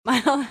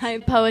Mile High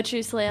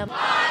Poetry Slam. The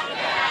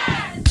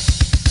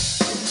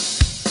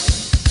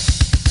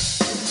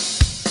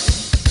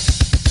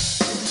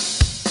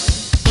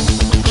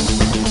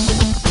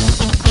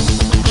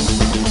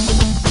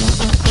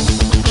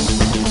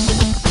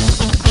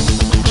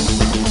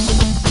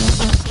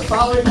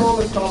following poem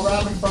is called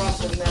Robin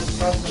Frost, and that's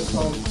President's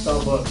poem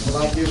spell book. And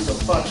I do, so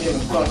fuck him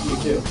and fuck you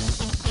too.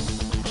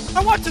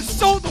 I want to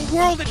sew the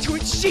world into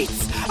its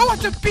sheets. I want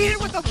to beat it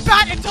with a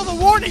bat until the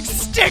warning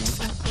sticks.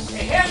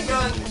 A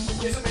handgun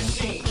is a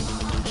machine.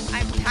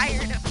 I'm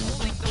tired of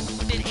holding the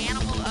wounded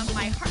animal of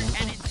my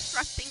heart and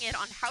instructing it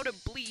on how to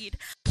bleed.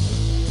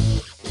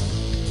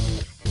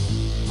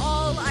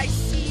 All I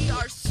see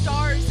are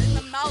stars in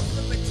the mouth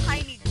of a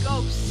tiny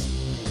ghost.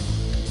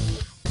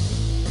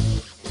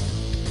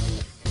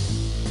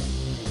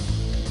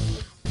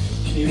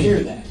 Can you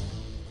hear that?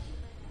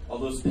 All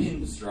those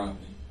pins dropping.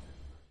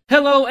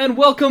 Hello and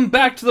welcome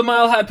back to the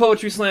Mile High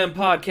Poetry Slam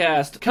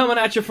podcast, coming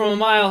at you from a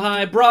mile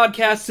high,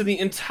 broadcast to the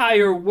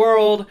entire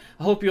world.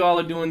 I hope you all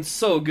are doing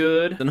so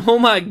good. And oh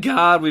my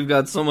god, we've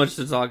got so much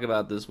to talk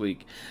about this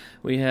week.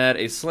 We had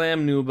a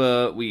Slam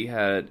Nuba, we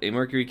had a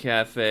Mercury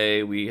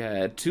Cafe, we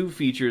had 2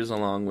 features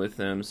along with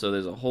them, so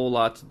there's a whole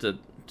lot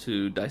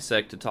to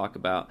dissect, to talk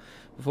about.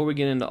 Before we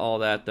get into all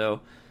that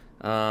though,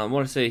 I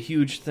want to say a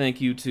huge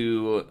thank you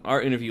to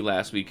our interview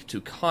last week to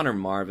Connor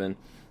Marvin,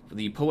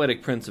 the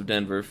Poetic Prince of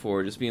Denver,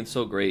 for just being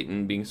so great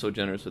and being so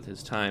generous with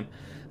his time.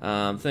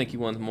 Thank you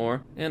once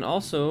more. And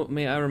also,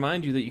 may I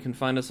remind you that you can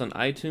find us on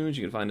iTunes,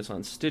 you can find us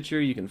on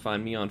Stitcher, you can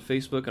find me on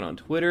Facebook and on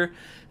Twitter.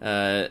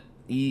 EIFLER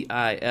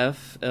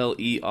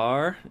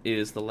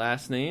is the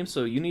last name,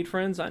 so you need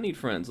friends, I need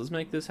friends. Let's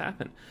make this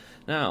happen.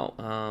 Now,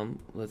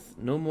 with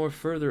no more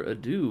further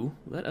ado,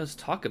 let us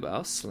talk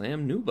about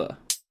Slam Nuba.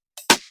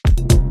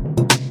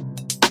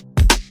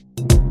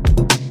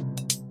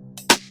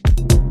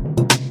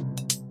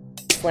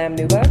 Slam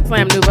Nuba.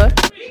 Slam Nuba.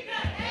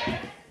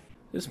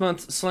 This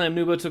month's Slam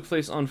Nuba took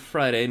place on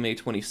Friday, May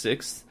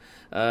 26th.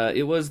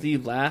 It was the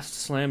last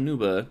Slam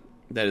Nuba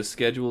that is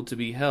scheduled to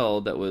be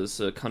held that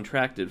was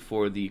contracted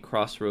for the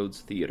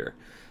Crossroads Theater.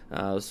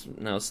 Now,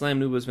 Slam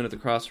Nuba has been at the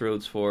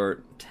Crossroads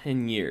for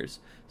 10 years,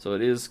 so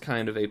it is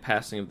kind of a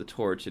passing of the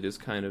torch. It is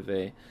kind of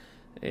a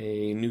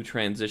new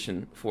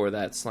transition for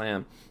that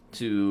slam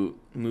to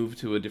move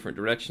to a different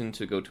direction,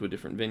 to go to a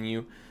different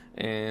venue.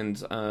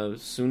 And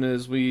as soon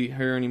as we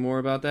hear any more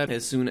about that,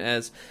 as soon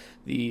as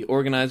the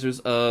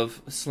organizers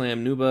of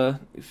Slam Nuba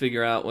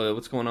figure out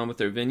what's going on with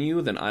their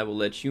venue, then I will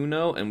let you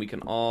know, and we can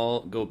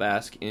all go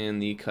bask in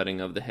the cutting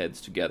of the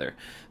heads together.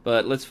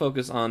 But let's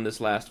focus on this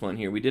last one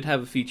here. We did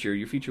have a feature.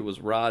 Your feature was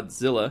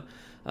Rodzilla.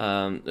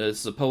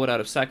 This is a poet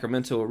out of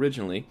Sacramento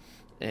originally,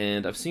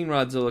 and I've seen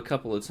Rodzilla a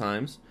couple of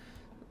times.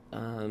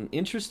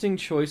 Interesting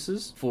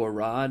choices for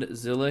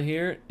Rodzilla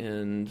here,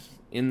 and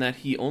in that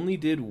he only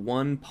did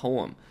one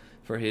poem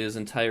for his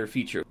entire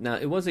feature. Now,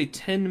 it was a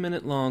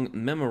 10-minute long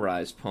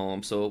memorized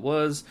poem, so it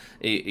was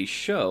a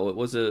show. It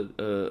was a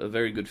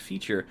very good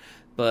feature,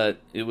 but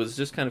it was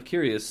just kind of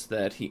curious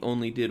that he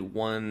only did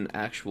one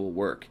actual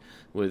work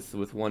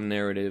with one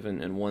narrative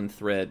and one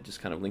thread,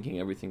 just kind of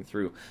linking everything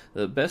through.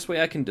 The best way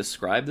I can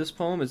describe this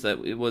poem is that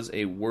it was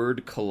a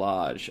word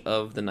collage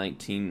of the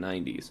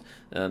 1990s.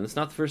 It's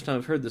not the first time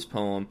I've heard this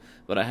poem,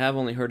 but I have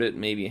only heard it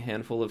maybe a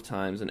handful of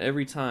times, and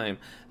every time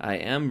I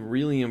am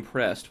really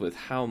impressed with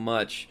how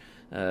much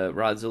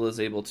Rodzilla is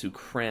able to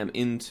cram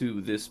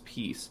into this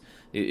piece.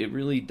 It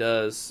really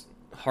does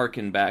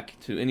harken back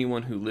to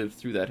anyone who lived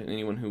through that, and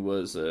anyone who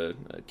was a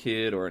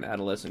kid or an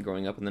adolescent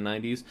growing up in the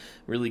 90s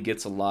really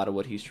gets a lot of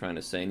what he's trying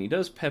to say. And he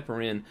does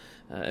pepper in,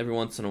 every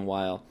once in a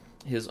while,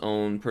 his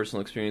own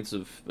personal experience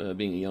of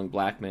being a young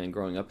black man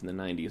growing up in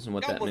the 90s and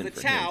what that meant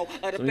for him. So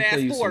let me play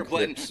you some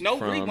clips from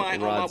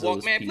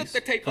Rodzilla's piece.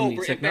 From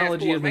the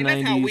technology of the 90s.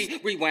 That's how we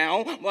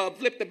rewound.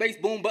 Flip the bass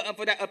boom button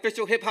for that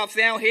official hip-hop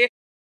sound here.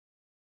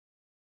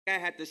 I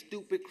had the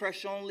stupid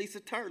crush on Lisa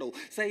Turtle.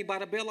 Saved by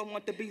the Bell, I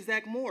want to be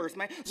Zach Morris,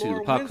 man. To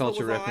the pop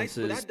culture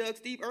references. But I dug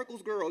Steve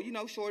Urkel's girl, you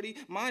know, Shorty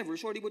Myra,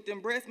 Shorty with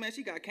them breasts, man.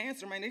 She got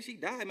cancer, man. Then she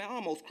died, man. I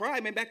almost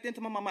cried, man. Back then,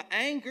 to my mama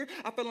anger,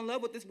 I fell in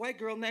love with this white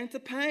girl named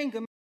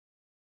Topanga.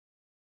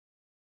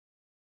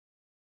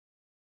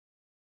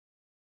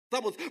 I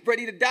was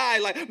ready to die,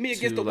 like me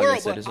against the world,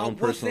 but his own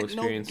personal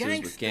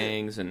experiences with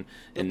gangs and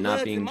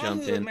not being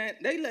jumped in. Man,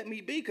 they let me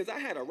be because I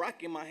had a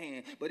rock in my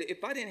hand. But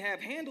if I didn't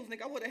have handles,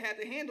 nigga, I would have had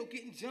the handle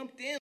getting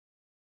jumped in.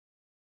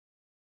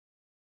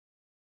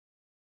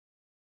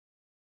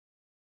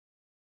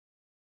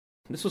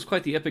 This was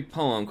quite the epic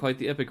poem, quite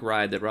the epic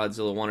ride that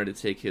Rodzilla wanted to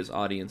take his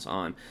audience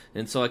on.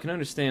 And so I can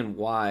understand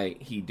why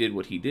he did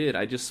what he did.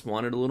 I just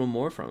wanted a little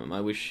more from him.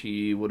 I wish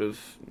he would have,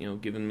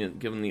 given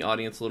the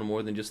audience a little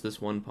more than just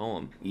this one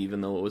poem, even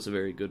though it was a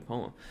very good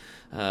poem.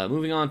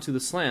 Moving on to the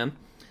slam.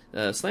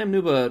 Slam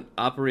Nuba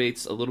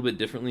operates a little bit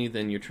differently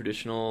than your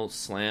traditional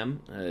slam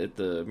at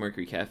the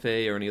Mercury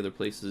Cafe or any other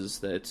places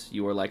that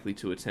you are likely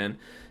to attend,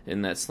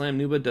 in that Slam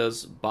Nuba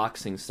does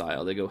boxing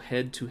style. They go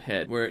head to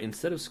head, where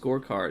instead of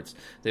scorecards,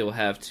 they will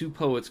have two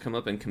poets come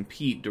up and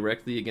compete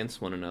directly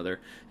against one another,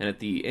 and at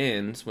the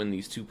end, when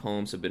these two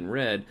poems have been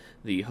read,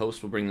 the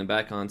host will bring them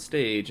back on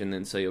stage and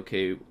then say,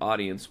 okay,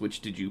 audience,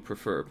 which did you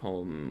prefer,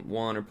 poem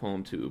 1 or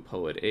poem 2,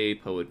 poet A,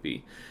 poet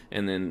B,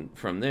 and then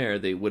from there,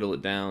 they whittle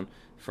it down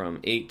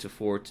from 8 to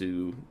 4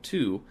 to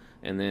 2,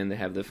 and then they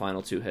have the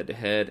final two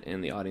head-to-head,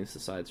 and the audience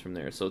decides from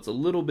there. So it's a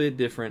little bit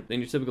different than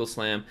your typical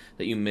slam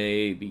that you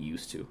may be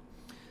used to.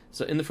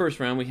 So in the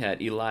first round, we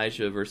had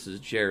Elijah versus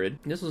Jared.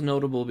 This was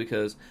notable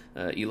because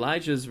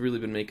Elijah's really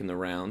been making the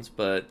rounds,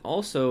 but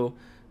also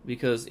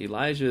because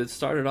Elijah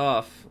started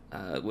off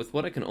with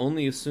what I can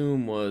only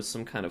assume was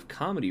some kind of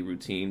comedy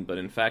routine, but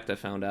in fact I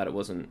found out it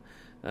wasn't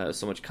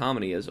so much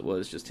comedy as it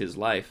was just his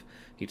life.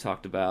 He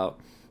talked about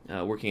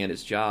working at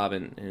his job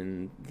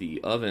and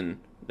the oven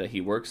that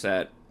he works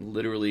at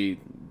literally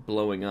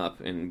blowing up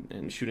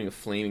and shooting a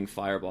flaming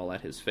fireball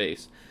at his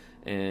face.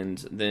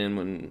 And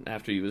then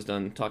after he was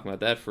done talking about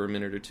that for a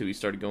minute or two, he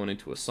started going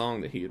into a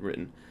song that he had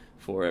written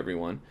for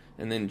everyone.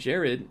 And then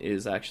Jared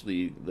is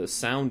actually the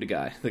sound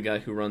guy, the guy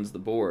who runs the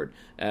board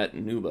at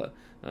Nuba,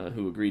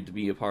 who agreed to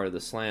be a part of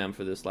the slam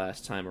for this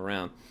last time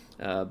around.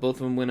 Both of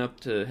them went up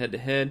to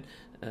head-to-head,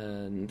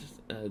 and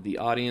the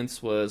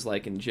audience was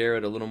liking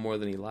Jared a little more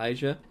than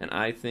Elijah, and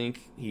I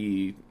think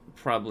he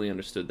probably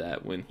understood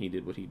that when he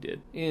did what he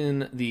did.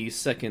 In the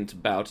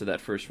second bout of that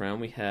first round,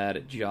 we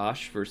had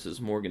Josh versus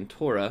Morgan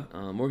Tora.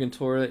 Morgan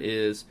Tora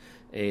is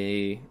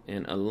an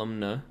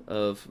alumna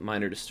of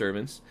Minor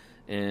Disturbance,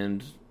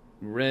 and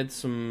read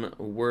some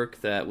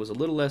work that was a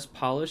little less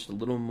polished, a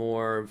little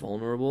more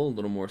vulnerable, a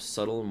little more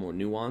subtle, and more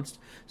nuanced.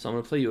 So I'm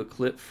going to play you a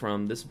clip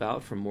from this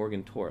bout from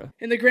Morgan Tora.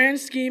 In the grand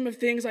scheme of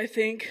things, I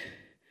think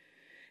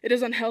it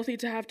is unhealthy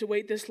to have to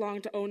wait this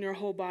long to own your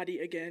whole body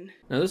again.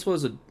 Now, this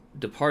was a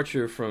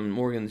departure from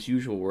Morgan's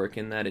usual work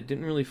in that it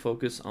didn't really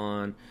focus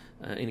on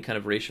any kind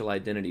of racial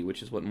identity,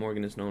 which is what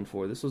Morgan is known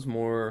for. This was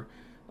more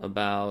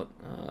about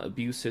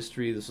abuse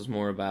history. This was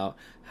more about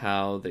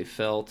how they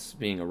felt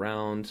being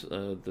around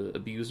the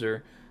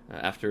abuser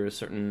after a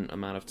certain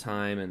amount of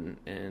time,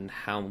 and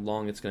how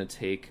long it's going to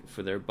take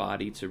for their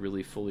body to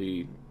really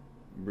fully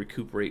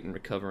recuperate and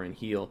recover and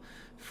heal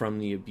from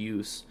the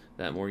abuse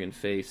that Morgan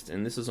faced.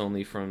 And this is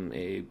only from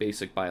a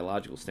basic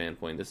biological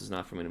standpoint. This is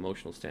not from an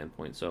emotional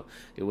standpoint. So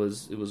it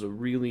was a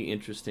really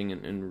interesting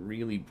and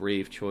really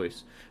brave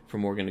choice for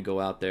Morgan to go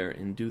out there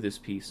and do this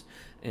piece.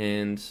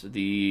 And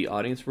the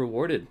audience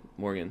rewarded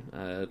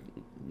Morgan,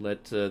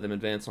 let them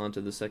advance on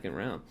to the second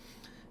round.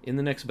 In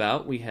the next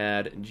bout, we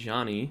had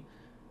Johnny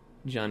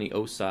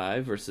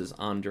Osai versus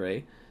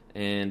Andre.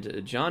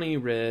 And Johnny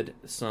read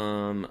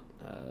some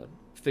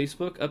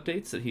Facebook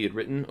updates that he had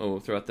written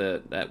throughout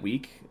that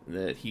week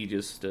that he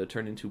just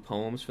turned into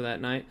poems for that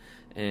night.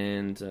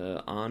 And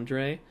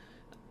Andre,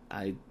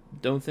 I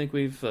don't think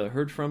we've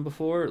heard from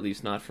before, at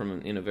least not from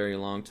in a very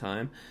long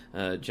time.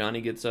 Johnny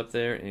gets up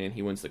there and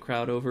he wins the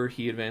crowd over.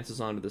 He advances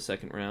on to the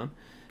second round.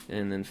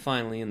 And then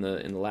finally, in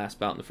the last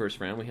bout in the first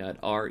round, we had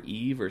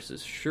R.E.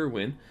 versus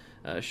Sherwin.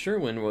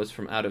 Sherwin was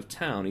from out of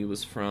town. He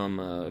was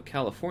from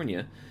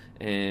California,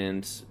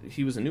 and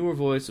he was a newer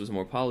voice. It was a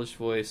more polished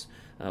voice,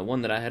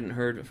 one that I hadn't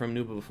heard from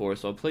Nuba before.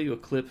 So I'll play you a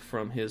clip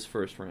from his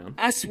first round.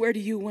 I swear to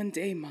you one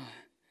day, Ma.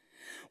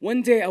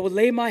 One day I will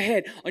lay my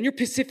head on your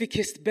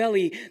Pacificist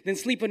belly, then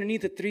sleep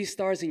underneath the 3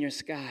 stars in your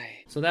sky.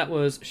 So that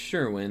was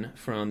Sherwin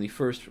from the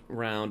first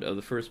round of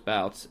the first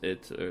bouts.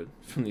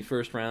 From the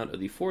first round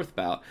of the fourth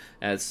bout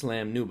as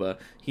Slam Nuba.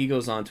 He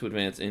goes on to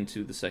advance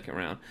into the second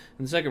round.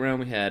 In the second round,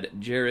 we had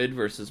Jared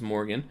versus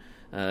Morgan.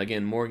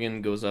 Again,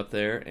 Morgan goes up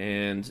there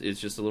and is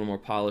just a little more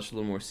polished, a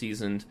little more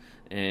seasoned,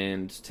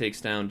 and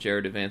takes down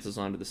Jared, advances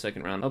on to the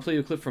second round. I'll play you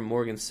a clip from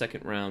Morgan's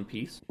second round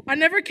piece. I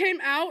never came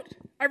out.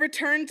 I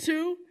returned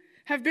to.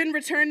 Have been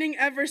returning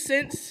ever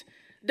since.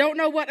 Don't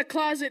know what a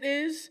closet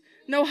is.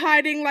 No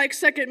hiding like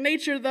second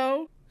nature,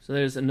 though. So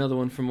there's another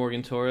one from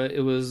Morgan Tora.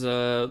 It was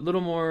a little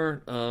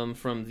more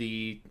from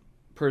the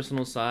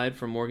personal side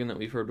from Morgan that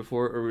we've heard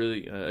before, or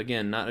really,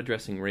 again, not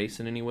addressing race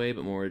in any way,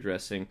 but more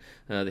addressing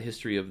the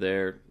history of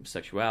their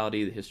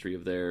sexuality, the history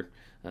of their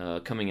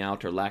coming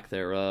out or lack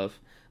thereof.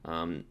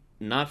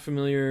 Not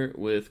familiar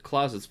with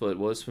closets, but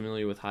was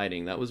familiar with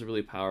hiding. That was a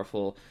really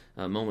powerful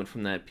moment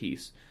from that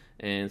piece.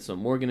 And so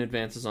Morgan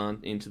advances on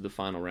into the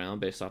final round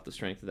based off the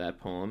strength of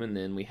that poem. And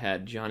then we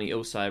had Johnny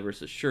Osai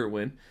versus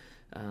Sherwin.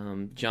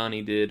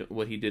 Johnny did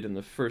what he did in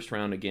the first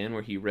round again,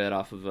 where he read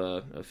off of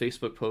a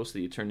Facebook post that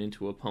he turned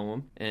into a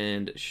poem.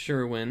 And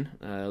Sherwin,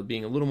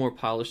 being a little more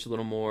polished, a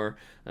little more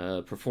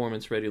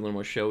performance ready, a little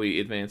more showy,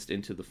 advanced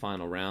into the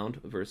final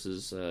round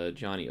versus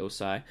Johnny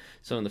Osai.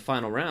 So in the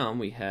final round,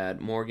 we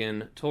had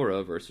Morgan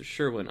Tora versus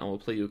Sherwin. I will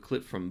play you a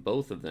clip from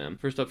both of them.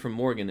 First up from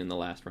Morgan in the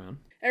last round.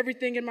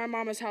 Everything in my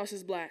mama's house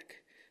is black.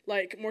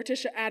 like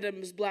Morticia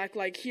Adams black,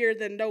 like Here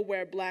Then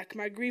Nowhere black.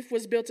 My grief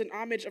was built in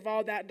homage of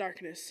all that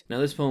darkness. Now,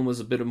 this poem was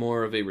a bit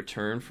more of a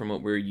return from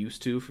what we're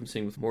used to from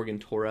seeing with Morgan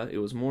Torah. It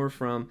was more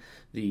from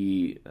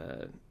the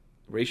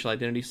racial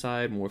identity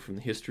side, more from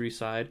the history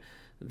side,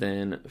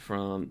 than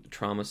from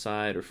trauma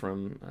side or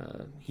from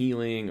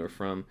healing or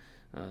from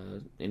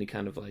any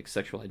kind of like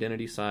sexual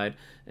identity side.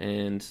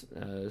 And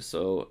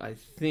so I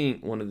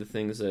think one of the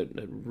things that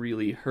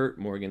really hurt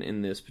Morgan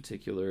in this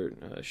particular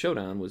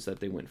showdown was that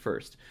they went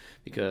first,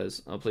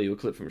 because I'll play you a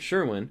clip from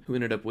Sherwin, who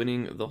ended up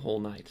winning the whole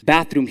night.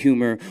 Bathroom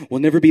humor will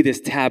never be this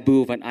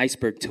taboo of an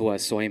iceberg to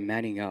us, so I'm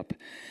manning up.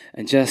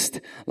 And just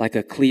like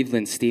a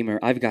Cleveland steamer,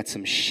 I've got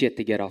some shit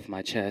to get off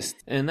my chest.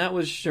 And that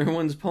was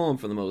Sherwin's poem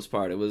for the most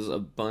part. It was a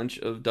bunch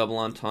of double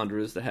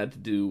entendres that had to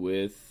do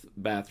with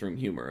bathroom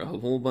humor. A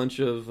whole bunch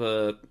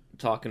of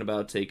talking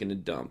about taking a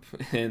dump.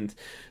 And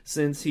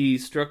since he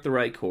struck the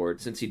right chord,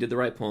 since he did the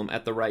right poem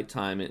at the right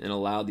time and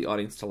allowed the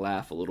audience to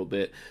laugh a little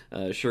bit,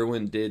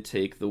 Sherwin did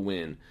take the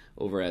win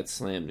over at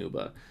Slam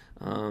Nuba.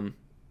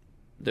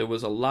 There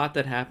was a lot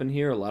that happened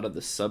here, a lot of the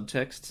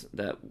subtext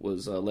that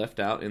was left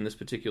out in this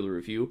particular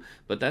review,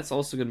 but that's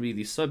also going to be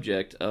the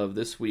subject of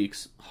this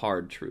week's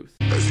Hard Truth.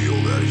 As the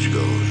old adage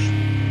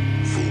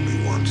goes, fool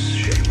me once,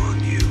 shame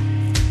on you.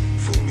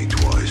 Fool me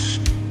twice,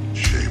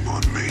 shame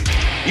on me.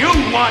 You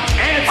want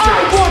answers!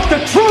 I want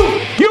the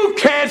truth! You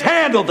can't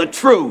handle the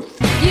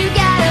truth! You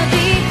gotta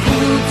be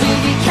cruel to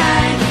be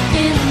kind,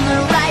 in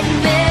the right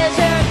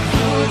measure.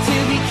 Cruel to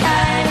be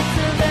kind, it's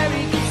a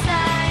very good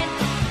sign.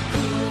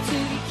 Cruel to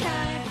be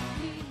kind.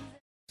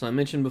 So I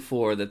mentioned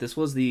before that this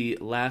was the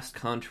last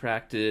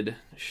contracted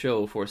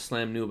show for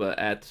Slam Nuba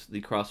at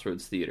the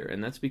Crossroads Theater,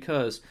 and that's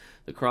because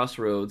the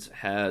Crossroads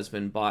has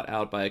been bought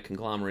out by a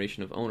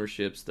conglomeration of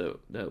ownerships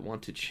that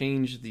want to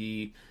change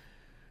the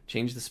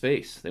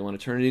space. They want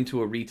to turn it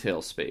into a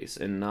retail space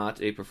and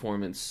not a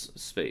performance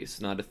space,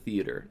 not a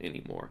theater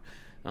anymore.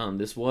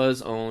 This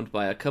was owned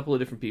by a couple of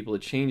different people.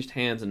 It changed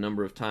hands a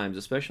number of times,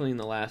 especially in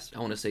the last, I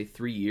want to say,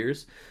 3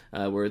 years,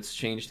 where it's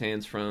changed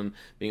hands from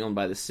being owned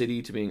by the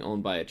city to being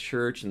owned by a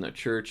church, and the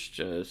church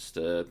just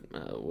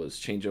was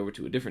changed over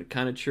to a different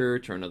kind of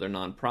church or another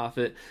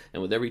nonprofit.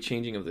 And with every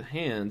changing of the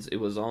hands, it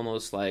was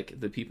almost like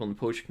the people in the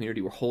poetry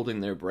community were holding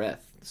their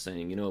breath,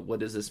 saying, you know, what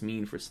does this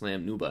mean for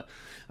Slam Nuba?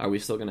 Are we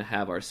still going to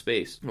have our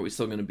space? Are we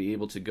still going to be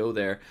able to go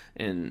there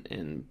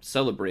and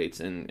celebrate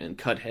and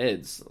cut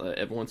heads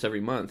once every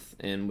month?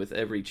 And with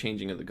every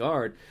changing of the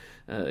guard,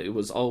 it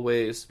was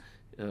always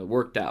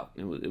worked out.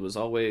 It was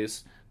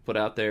always put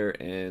out there,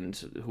 and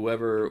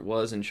whoever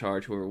was in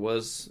charge, whoever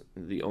was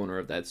the owner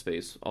of that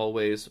space,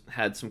 always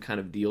had some kind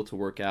of deal to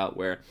work out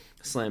where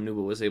Slam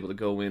Nuba was able to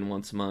go in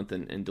once a month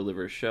and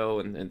deliver a show,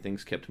 and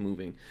things kept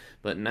moving.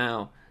 But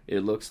now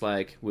it looks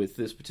like with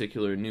this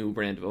particular new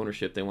brand of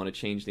ownership, they want to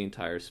change the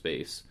entire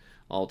space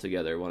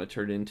altogether, want to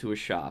turn it into a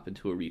shop,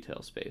 into a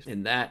retail space.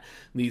 And that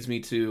leads me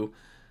to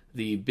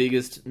the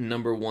biggest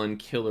number one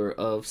killer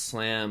of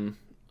Slam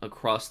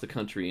across the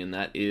country, and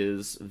that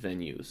is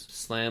venues.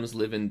 Slams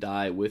live and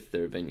die with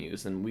their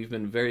venues, and we've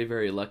been very,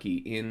 very lucky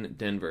in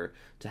Denver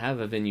to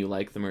have a venue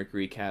like the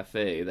Mercury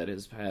Cafe that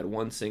has had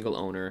one single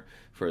owner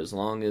for as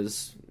long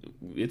as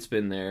it's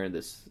been there,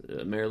 this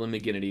Marilyn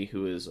McGinnity,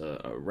 who is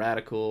a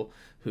radical,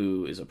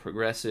 who is a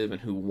progressive,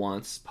 and who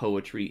wants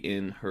poetry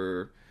in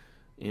her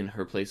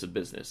place of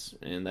business,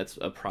 and that's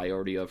a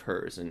priority of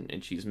hers,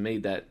 and she's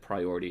made that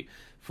priority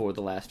for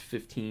the last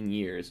 15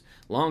 years,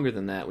 longer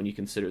than that when you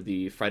consider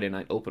the Friday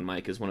night open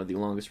mic is one of the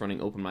longest running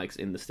open mics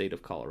in the state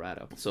of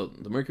Colorado. So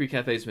the Mercury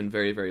Cafe has been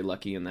very, very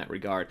lucky in that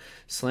regard.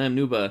 Slam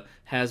Nuba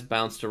has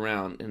bounced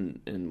around,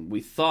 and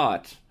we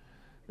thought,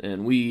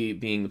 and we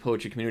being the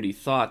poetry community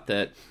thought,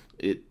 that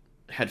it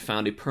had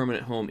found a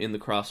permanent home in the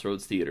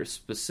Crossroads Theater,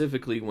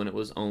 specifically when it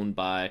was owned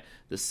by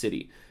the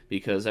city,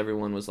 because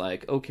everyone was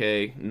like,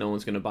 okay, no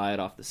one's going to buy it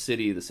off the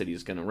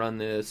city's going to run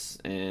this,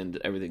 and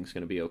everything's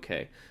going to be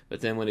okay.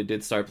 But then when it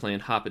did start playing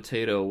hot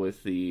potato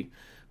with the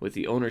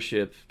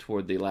ownership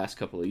toward the last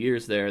couple of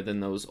years there, then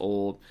those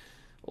old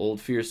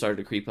fears started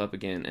to creep up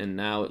again, and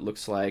now it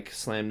looks like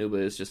Slam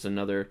Nuba is just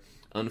another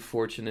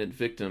unfortunate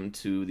victim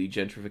to the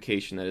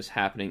gentrification that is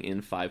happening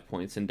in 5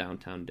 Points in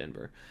downtown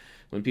Denver.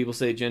 When people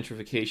say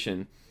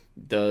gentrification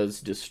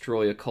does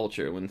destroy a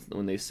culture,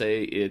 when they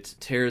say it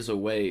tears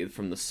away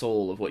from the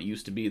soul of what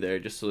used to be there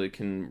just so it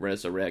can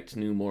resurrect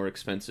new, more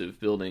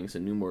expensive buildings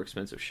and new, more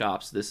expensive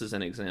shops, this is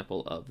an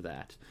example of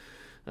that.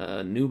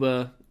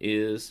 Nuba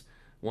is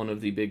one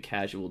of the big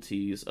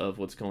casualties of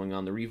what's going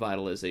on, the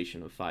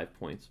revitalization of 5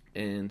 Points.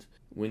 And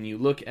when you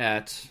look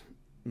at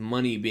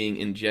money being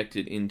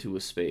injected into a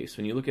space,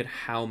 when you look at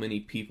how many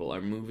people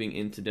are moving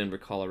into Denver,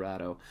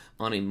 Colorado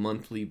on a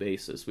monthly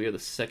basis, we are the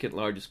second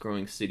largest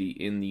growing city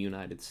in the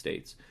United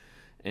States.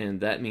 And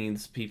that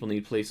means people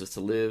need places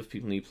to live,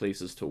 people need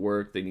places to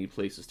work, they need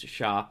places to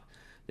shop,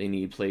 they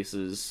need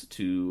places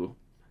to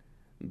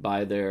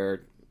buy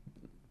their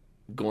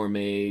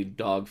gourmet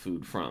dog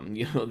food from.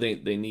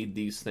 They need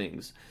these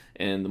things.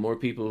 And the more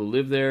people who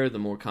live there, the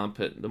more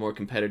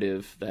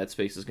competitive that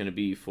space is going to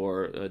be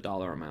for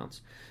dollar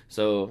amounts.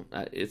 So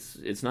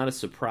it's not a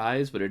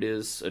surprise, but it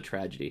is a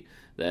tragedy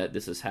that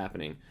this is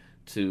happening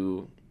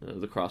to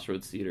the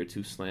Crossroads Theater,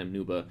 to Slam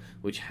Nuba,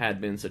 which had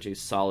been such a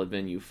solid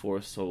venue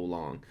for so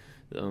long.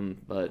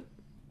 But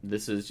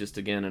this is just,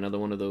 again, another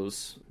one of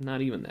those,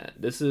 not even that.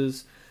 This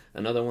is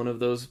another one of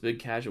those big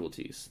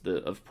casualties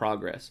of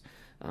progress.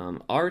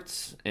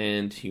 Arts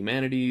and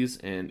humanities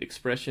and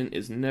expression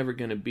is never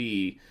going to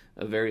be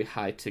a very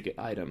high-ticket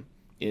item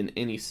in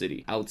any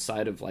city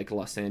outside of, like,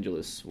 Los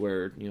Angeles,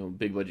 where,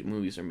 big-budget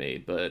movies are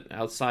made. But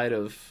outside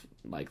of,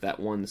 like, that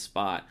one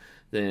spot,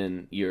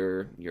 then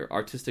your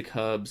artistic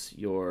hubs,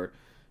 your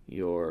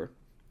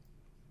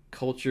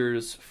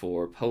cultures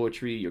for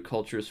poetry, your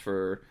cultures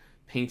for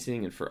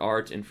painting and for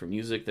art and for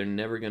music, they're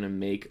never going to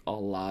make a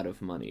lot of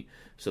money.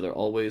 So they're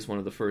always one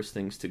of the first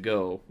things to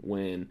go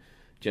when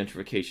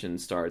gentrification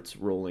starts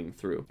rolling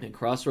through. And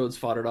Crossroads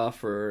fought it off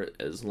for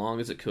as long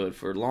as it could,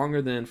 for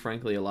longer than,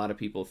 frankly, a lot of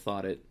people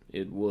thought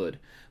it would.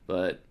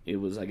 But it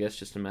was, I guess,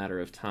 just a matter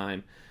of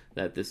time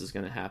that this is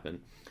going to happen.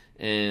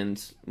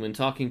 And when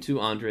talking to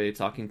Andre,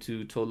 talking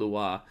to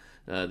Tolua,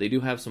 they do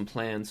have some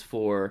plans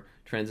for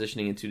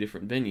transitioning into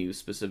different venues,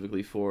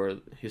 specifically for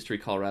History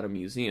Colorado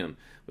Museum,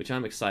 which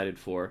I'm excited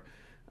for.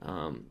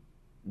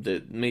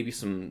 That maybe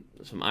some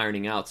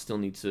ironing out still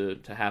needs to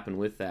happen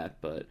with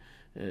that, but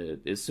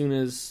as soon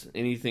as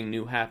anything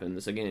new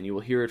happens, again, you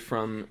will hear it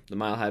from the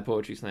Mile High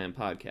Poetry Slam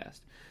podcast.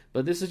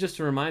 But this is just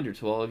a reminder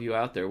to all of you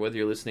out there, whether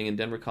you're listening in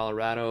Denver,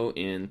 Colorado,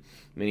 in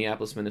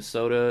Minneapolis,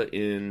 Minnesota,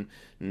 in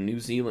New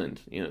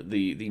Zealand,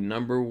 the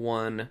number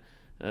one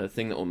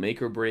thing that will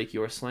make or break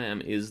your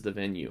slam is the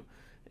venue.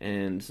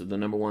 And the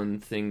number one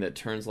thing that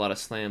turns a lot of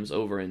slams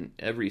over in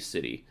every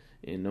city,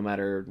 and no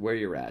matter where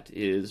you're at,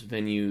 is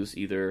venues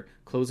either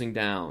closing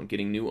down,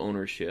 getting new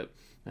ownership,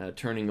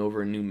 turning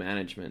over new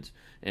management,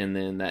 and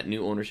then that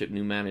new ownership,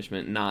 new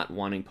management not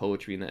wanting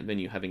poetry in that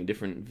venue, having a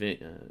different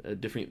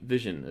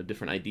vision, a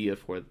different idea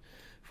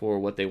for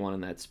what they want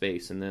in that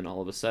space, and then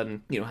all of a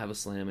sudden you don't have a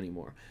slam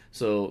anymore.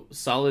 So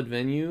solid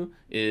venue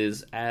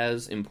is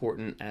as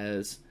important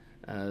as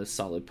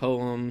solid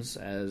poems,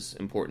 as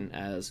important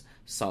as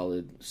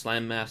solid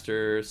slam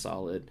master,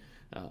 solid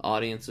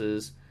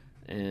audiences,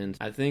 and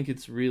I think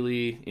it's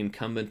really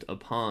incumbent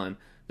upon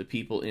the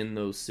people in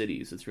those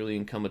cities. It's really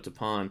incumbent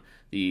upon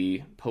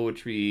the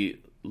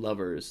poetry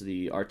lovers,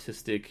 the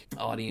artistic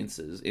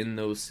audiences in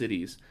those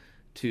cities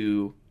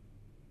to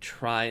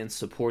try and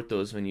support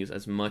those venues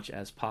as much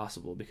as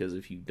possible, because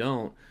if you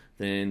don't,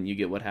 then you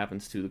get what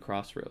happens to the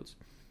Crossroads.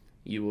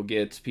 You will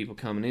get people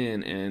coming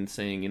in and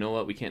saying, you know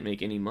what, we can't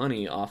make any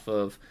money off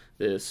of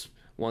this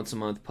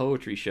once-a-month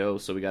poetry show,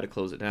 so we got to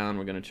close it down,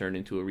 we're going to turn it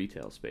into a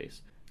retail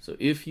space. So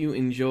if you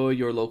enjoy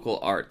your local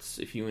arts,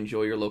 if you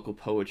enjoy your local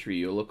poetry,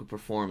 your local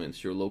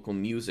performance, your local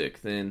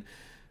music, then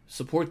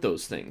support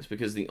those things,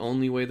 because the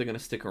only way they're going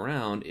to stick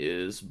around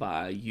is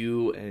by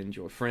you and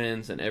your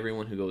friends and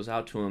everyone who goes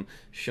out to them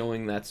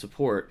showing that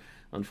support.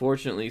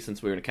 Unfortunately,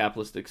 since we're in a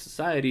capitalistic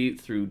society,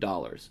 through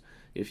dollars.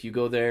 If you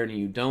go there and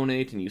you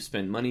donate and you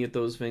spend money at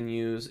those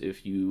venues,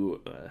 if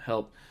you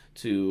help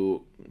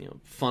to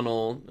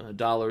funnel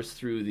dollars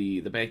through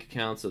the bank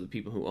accounts of the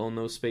people who own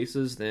those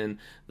spaces, then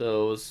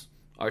those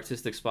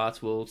artistic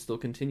spots will still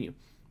continue.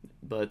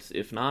 But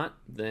if not,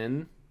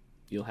 then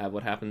you'll have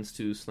what happens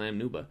to Slam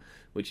Nuba,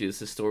 which is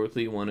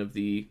historically one of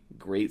the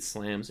great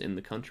slams in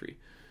the country.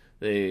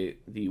 The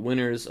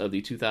winners of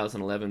the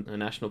 2011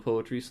 National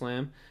Poetry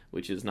Slam,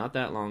 which is not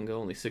that long ago,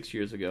 only 6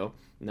 years ago,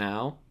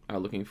 now are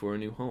looking for a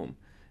new home.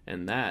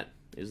 And that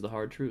is the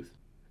hard truth.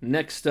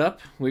 Next up,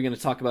 we're going to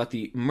talk about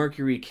the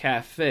Mercury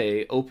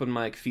Cafe open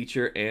mic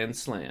feature and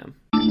slam.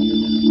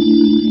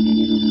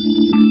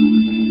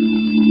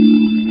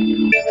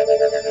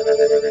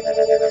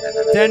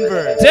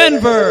 Denver.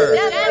 Denver!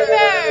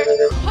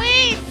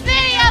 Queen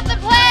City of the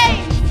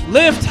Plains!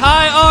 Lift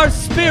high our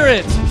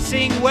spirit.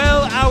 Sing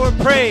well our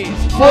praise.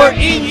 For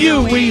in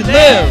you we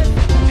live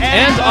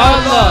and are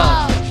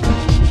loved.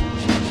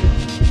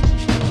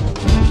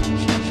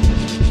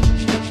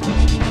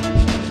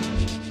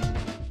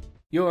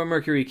 Your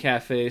Mercury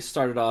Cafe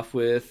started off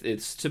with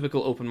its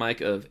typical open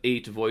mic of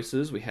 8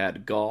 voices. We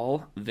had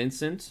Gall,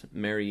 Vincent,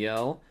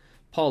 Marielle,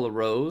 Paula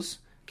Rose,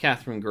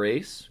 Catherine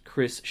Grace,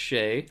 Chris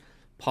Shea,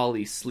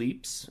 Polly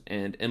Sleeps,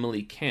 and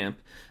Emily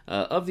Camp.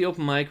 Of the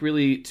open mic,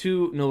 really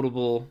 2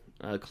 notable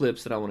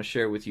clips that I want to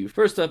share with you.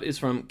 First up is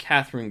from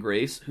Catherine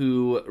Grace,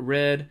 who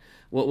read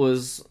what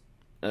was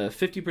a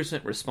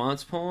 50%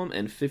 response poem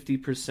and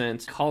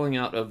 50% calling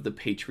out of the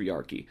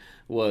patriarchy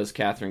was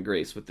Catherine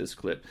Grace with this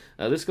clip.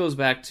 This goes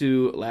back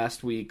to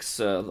last week's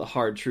The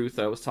Hard Truth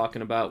I was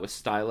talking about with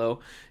Stylo,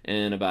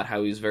 and about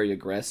how he's very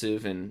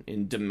aggressive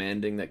in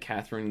demanding that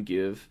Catherine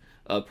give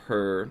up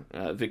her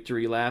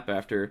victory lap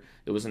after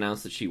it was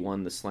announced that she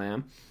won the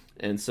slam.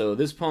 And so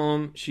this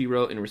poem she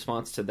wrote in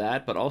response to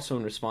that, but also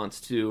in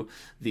response to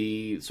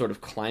the sort of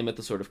climate,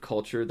 the sort of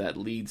culture that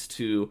leads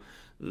to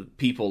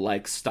people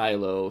like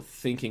Stylo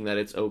thinking that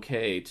it's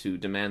okay to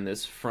demand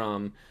this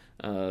from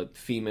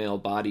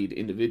female-bodied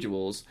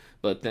individuals,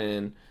 but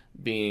then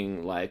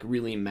being like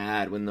really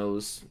mad when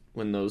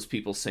those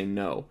people say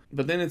no.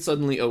 But then it's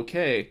suddenly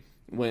okay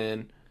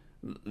when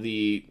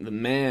the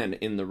man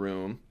in the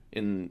room,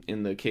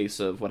 in the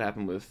case of what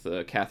happened with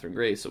Catherine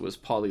Grace, it was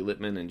Paulie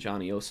Littman and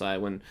Johnny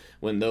Osai,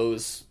 when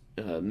those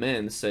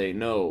men say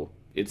no,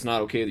 it's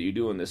not okay that you're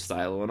doing this,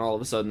 Stylo, and all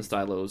of a sudden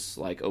Stylo's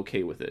like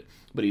okay with it.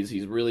 But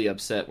he's really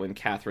upset when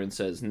Catherine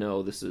says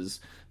no, this is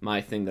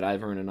my thing that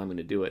I've earned and I'm going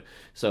to do it.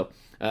 So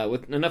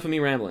with enough of me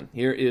rambling,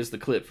 here is the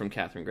clip from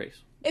Catherine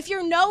Grace. If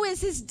your no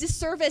is his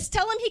disservice,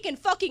 tell him he can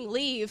fucking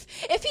leave.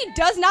 If he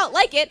does not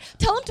like it,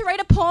 tell him to write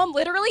a poem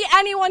literally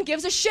anyone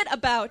gives a shit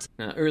about.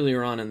 Now,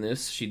 earlier on in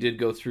this, she did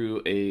go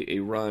through a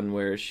run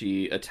where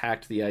she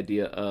attacked the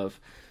idea of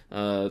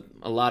a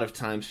lot of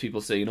times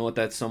people say, you know what,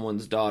 that's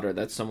someone's daughter,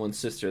 that's someone's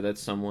sister,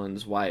 that's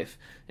someone's wife.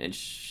 And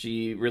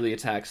she really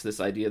attacks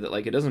this idea that,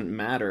 like, it doesn't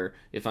matter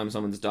if I'm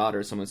someone's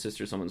daughter, someone's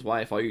sister, someone's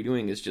wife. All you're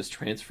doing is just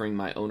transferring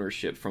my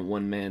ownership from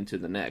one man to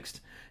the next.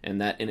 And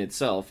that in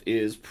itself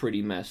is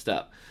pretty messed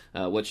up.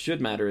 What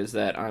should matter is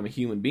that I'm a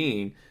human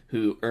being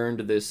who earned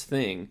this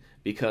thing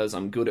because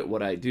I'm good at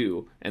what I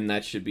do, and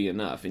that should be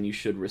enough. And you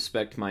should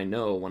respect my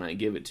no when I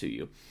give it to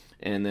you.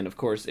 And then, of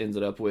course,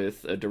 ended up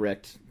with a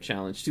direct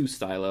challenge to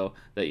Stylo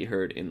that you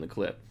heard in the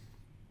clip.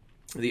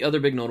 The other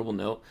big notable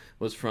note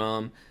was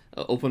from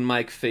open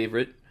mic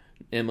favorite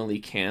Emily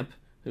Camp,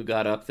 who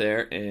got up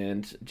there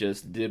and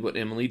just did what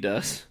Emily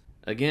does.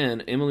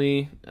 Again,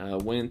 Emily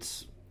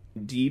went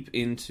deep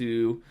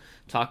into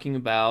talking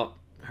about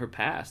her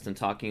past and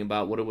talking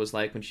about what it was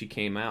like when she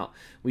came out.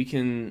 We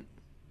can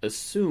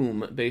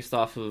assume, based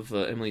off of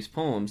Emily's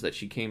poems, that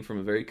she came from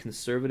a very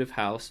conservative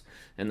house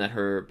and that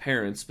her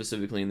parents,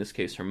 specifically in this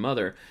case her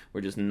mother, were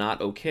just not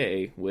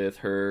okay with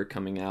her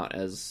coming out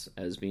as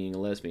being a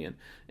lesbian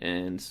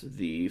and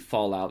the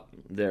fallout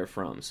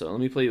therefrom. So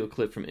let me play you a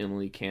clip from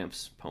Emily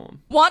Camp's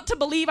poem. Want to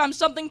believe I'm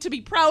something to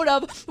be proud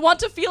of. Want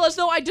to feel as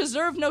though I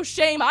deserve no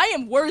shame. I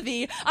am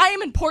worthy. I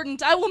am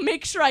important. I will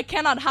make sure I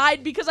cannot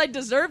hide because I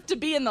deserve to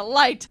be in the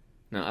light.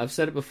 Now, I've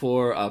said it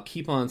before, I'll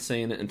keep on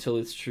saying it until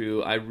it's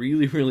true. I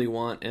really, really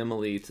want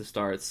Emily to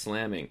start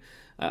slamming.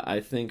 I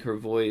think her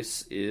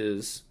voice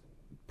is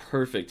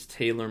perfect,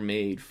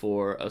 tailor-made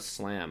for a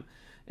slam.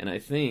 And I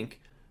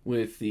think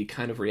with the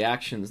kind of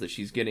reactions that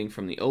she's getting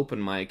from the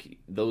open mic,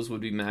 those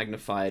would be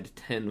magnified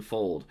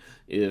tenfold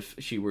if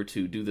she were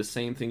to do the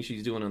same thing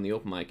she's doing on the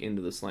open mic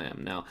into the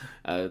slam. Now,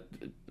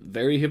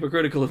 very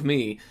hypocritical of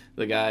me,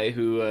 the guy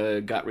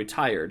who got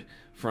retired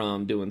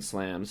from doing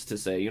slams, to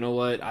say, you know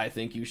what, I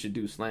think you should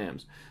do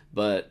slams.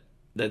 But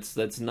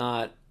that's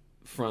not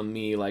from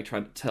me like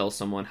trying to tell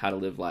someone how to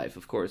live life.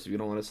 Of course, if you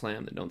don't want to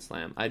slam, then don't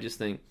slam. I just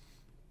think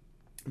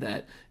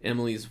that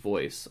Emily's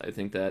voice, I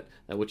think that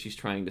what she's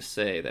trying to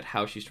say, that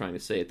how she's trying to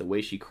say it, the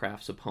way she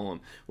crafts a poem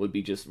would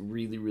be just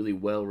really, really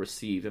well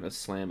received in a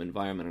slam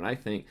environment. And I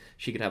think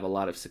she could have a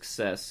lot of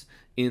success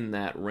in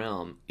that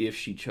realm if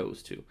she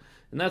chose to.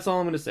 And that's all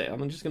I'm going to say.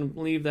 I'm just going to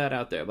leave that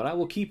out there. But I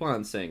will keep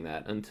on saying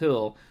that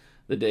until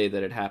the day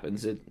that it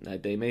happens.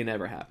 That day may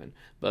never happen,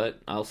 but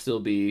I'll still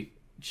be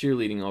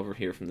cheerleading over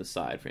here from the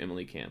side for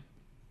Emily Camp.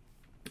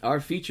 Our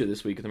feature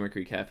this week at the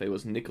Mercury Cafe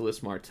was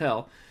Nicholas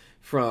Martel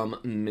from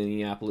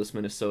Minneapolis,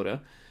 Minnesota.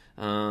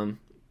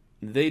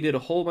 They did a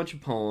whole bunch of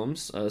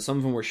poems. Some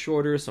of them were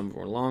shorter, some of them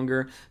were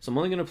longer. So I'm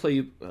only going to play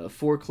you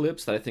 4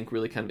 clips that I think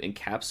really kind of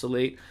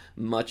encapsulate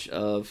much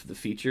of the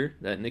feature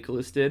that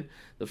Nicholas did.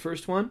 The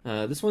first one,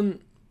 this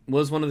one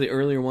was one of the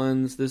earlier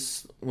ones.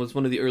 This was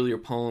one of the earlier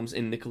poems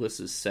in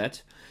Nicholas's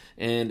set,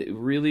 and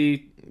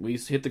really we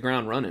hit the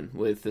ground running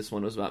with this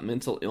one. It was about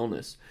mental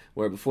illness,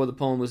 where before the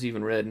poem was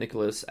even read,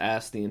 Nicholas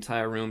asked the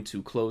entire room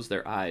to close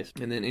their eyes,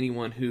 and then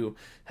anyone who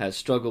has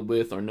struggled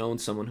with or known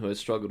someone who has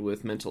struggled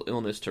with mental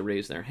illness to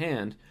raise their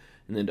hand,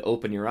 and then to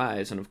open your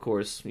eyes. And of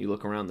course, you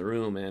look around the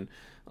room and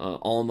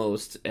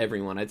almost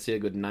everyone, I'd say a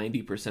good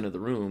 90% of the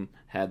room,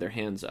 had their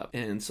hands up.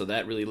 And so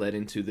that really led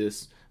into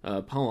this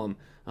poem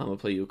I'm going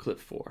to play you a clip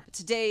for.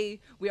 Today,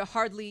 we are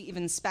hardly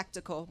even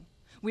spectacle.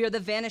 We are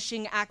the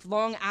vanishing act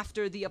long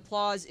after the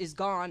applause is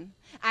gone.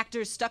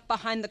 Actors stuck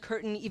behind the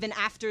curtain even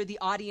after the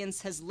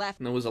audience has left.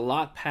 And there was a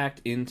lot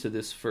packed into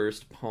this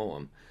first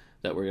poem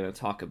that we're going to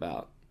talk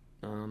about.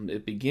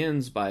 It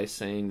begins by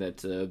saying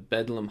that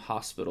Bedlam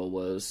Hospital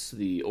was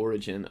the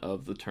origin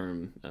of the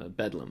term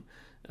Bedlam,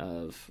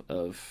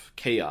 of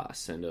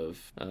chaos and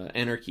of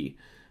anarchy.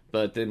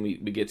 But then we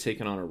get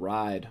taken on a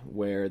ride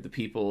where the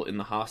people in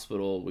the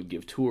hospital would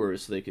give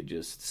tours so they could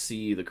just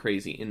see the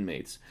crazy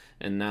inmates.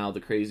 And now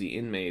the crazy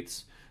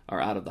inmates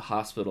are out of the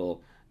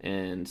hospital,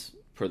 and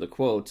per the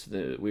quote,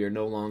 we are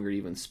no longer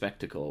even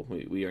spectacle.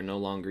 We are no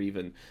longer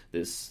even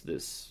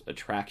this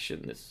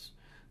attraction,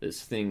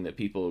 this thing that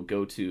people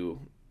go to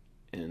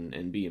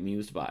and be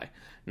amused by.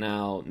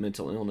 Now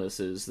mental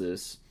illness is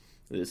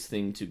this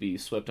thing to be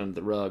swept under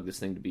the rug, this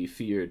thing to be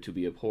feared, to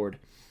be abhorred.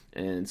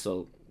 And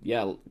so,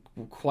 yeah,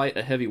 quite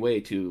a heavy way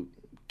to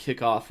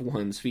kick off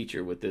one's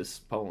feature with this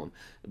poem,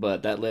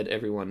 but that let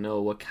everyone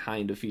know what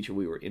kind of feature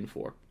we were in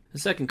for. The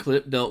second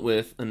clip dealt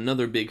with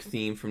another big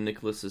theme from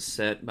Nicholas's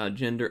set about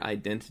gender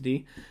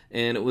identity,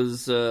 and it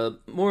was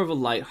more of a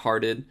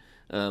lighthearted,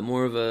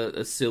 more of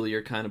a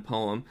sillier kind of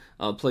poem.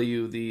 I'll play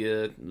you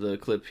the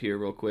clip here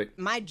real quick.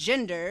 My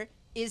gender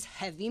is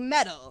heavy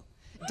metal.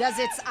 Does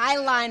its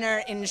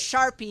eyeliner in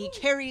Sharpie,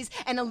 carries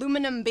an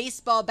aluminum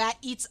baseball bat,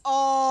 eats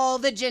all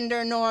the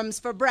gender norms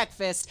for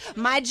breakfast.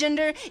 My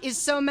gender is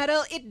so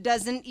metal it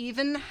doesn't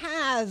even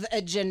have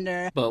a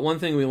gender. But one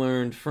thing we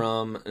learned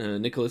from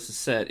Nicholas's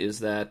set is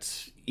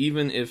that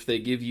even if they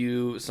give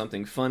you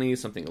something funny,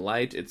 something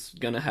light, it's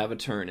gonna have a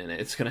turn in it.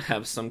 It's gonna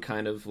have some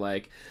kind of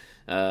like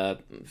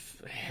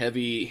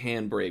heavy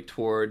handbrake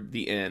toward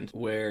the end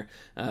where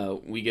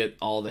we get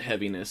all the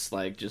heaviness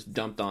like just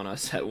dumped on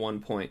us at one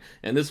point,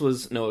 and this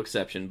was no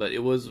exception, but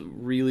it was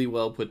really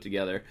well put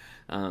together.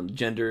 My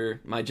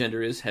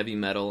gender is heavy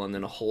metal, and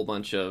then a whole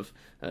bunch of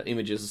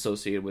images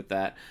associated with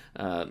that.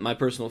 My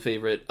personal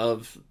favorite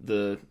of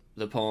the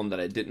poem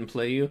that I didn't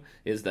play you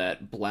is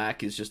that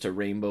black is just a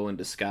rainbow in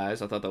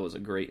disguise. I thought that was a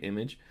great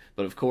image,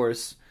 but of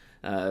course,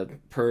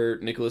 per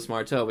Nicholas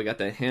Martel, we got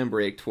that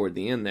handbrake toward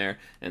the end there,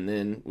 and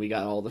then we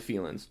got all the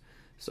feelings.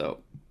 So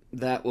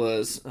that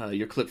was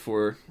your clip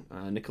for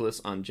Nicholas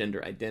on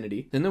gender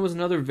identity. Then there was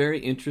another very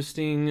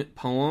interesting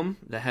poem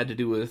that had to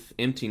do with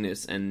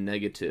emptiness and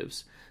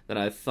negatives that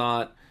I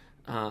thought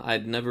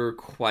I'd never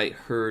quite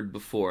heard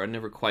before. I'd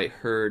never quite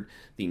heard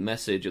the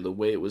message or the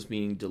way it was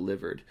being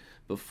delivered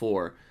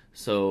before.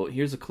 So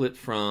here's a clip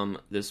from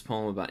this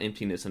poem about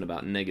emptiness and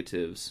about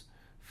negatives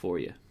for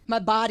you. My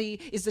body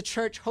is the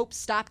church hope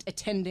stopped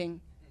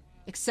attending,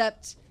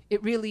 except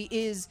it really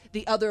is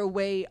the other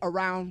way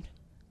around.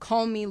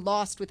 Call me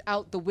lost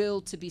without the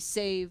will to be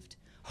saved.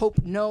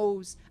 Hope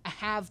knows I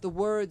have the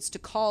words to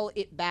call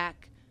it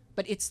back,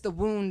 but it's the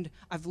wound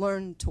I've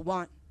learned to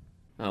want.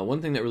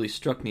 One thing that really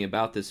struck me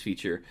about this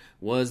feature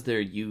was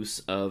their use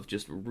of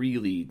just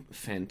really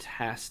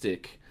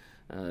fantastic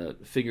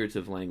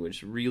figurative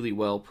language, really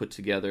well put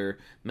together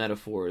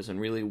metaphors, and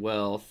really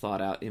well thought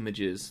out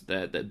images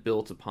that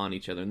built upon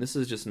each other. And this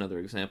is just another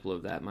example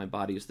of that. My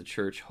body is the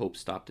church, hope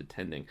stopped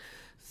attending.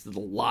 There's a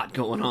lot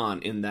going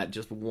on in that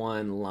just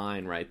one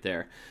line right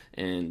there.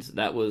 And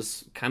that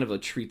was kind of a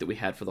treat that we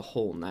had for the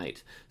whole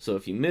night. So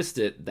if you missed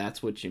it,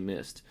 that's what you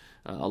missed.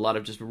 A lot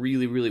of just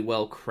really, really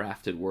well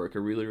crafted work, a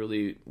really,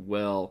 really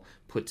well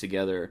put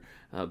together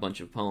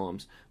bunch of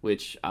poems,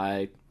 which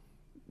I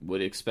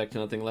would expect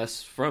nothing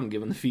less from,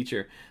 given the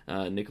feature.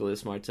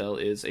 Nicholas Martel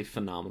is a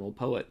phenomenal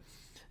poet.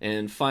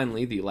 And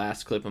finally, the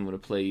last clip I'm going to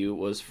play you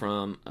was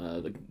from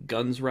the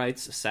Guns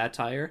Rights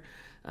satire.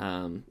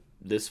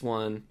 This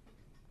one,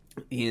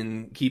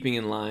 in keeping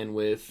in line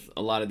with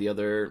a lot of the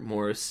other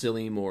more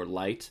silly, more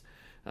light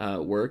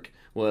work,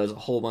 was a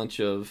whole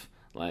bunch of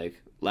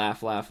like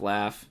laugh, laugh,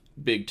 laugh,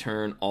 big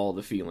turn, all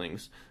the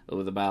feelings,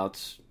 with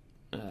about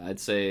I'd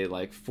say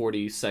like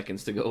 40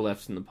 seconds to go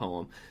left in the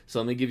poem. So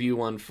let me give you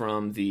one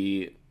from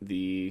the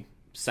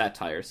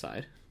satire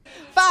side.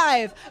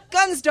 5.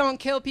 Guns don't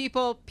kill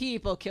people,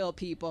 people kill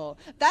people.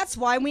 That's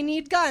why we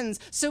need guns,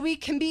 so we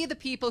can be the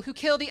people who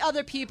kill the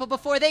other people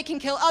before they can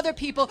kill other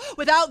people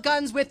without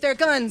guns with their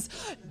guns.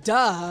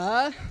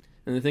 Duh.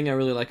 And the thing I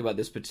really like about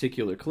this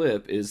particular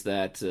clip is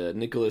that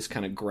Nicholas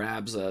kind of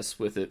grabs us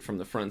with it from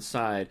the front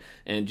side,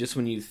 and just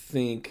when you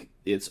think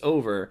it's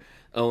over,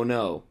 oh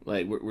no,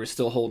 like we're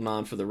still holding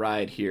on for the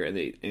ride here,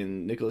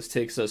 and Nicholas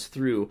takes us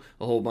through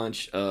a whole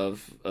bunch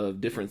of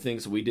different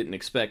things that we didn't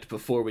expect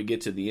before we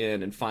get to the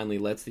end, and finally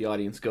lets the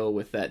audience go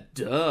with that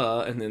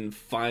duh, and then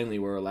finally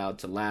we're allowed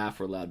to laugh,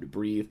 we're allowed to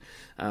breathe.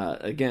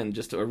 Again,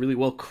 just a really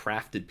well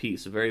crafted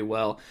piece, a very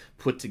well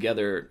put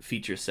together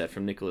feature set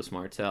from Nicholas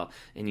Martel.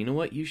 And you know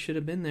what? You should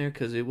have been there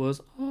because it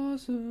was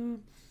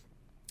awesome.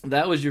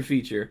 That was your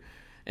feature.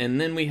 And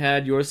then we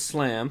had your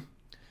slam.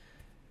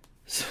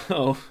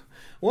 So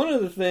one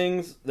of the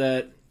things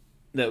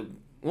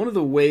one of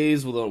the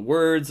ways, well, the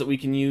words that we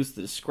can use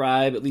to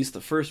describe at least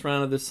the first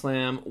round of the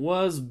slam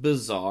was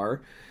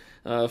bizarre.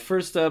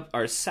 First up,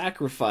 our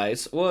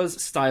sacrifice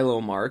was Stylo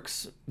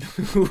Marx,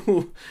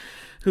 who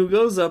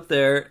goes up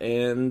there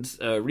and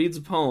reads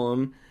a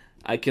poem,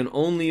 I can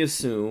only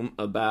assume,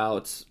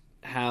 about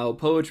how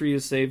poetry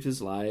has saved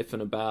his life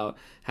and about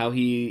how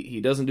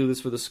he doesn't do this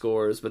for the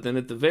scores, but then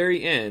at the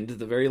very end,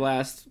 the very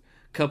last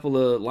couple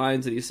of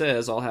lines that he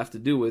says all have to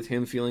do with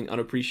him feeling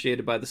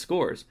unappreciated by the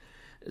scores.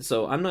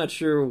 So I'm not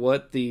sure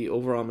what the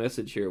overall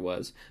message here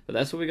was, but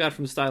that's what we got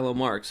from Stylo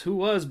Marx, who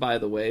was, by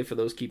the way, for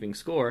those keeping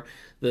score,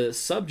 the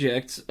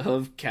subject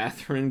of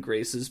Catherine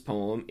Grace's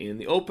poem in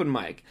the open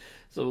mic.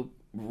 So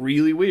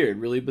really weird,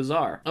 really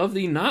bizarre. Of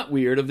the not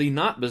weird, of the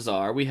not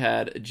bizarre, we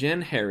had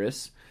Jen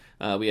Harris,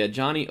 we had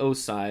Johnny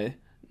Osai,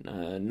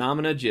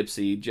 Namina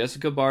Gypsy,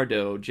 Jessica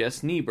Bardot,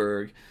 Jess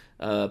Nieberg,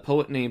 a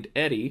poet named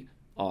Eddie,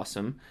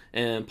 awesome,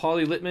 and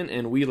Polly Littman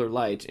and Wheeler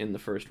Light in the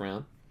first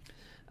round.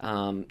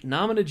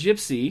 Namina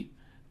Gypsy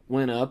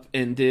went up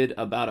and did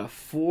about a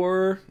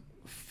 4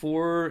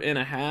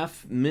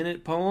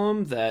 4.5-minute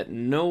poem that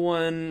no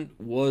one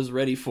was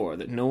ready for,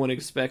 that no one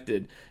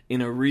expected,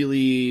 in a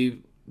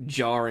really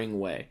jarring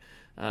way.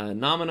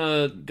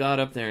 Namina got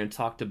up there and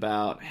talked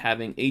about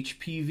having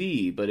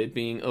HPV, but it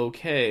being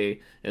okay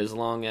as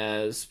long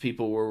as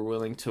people were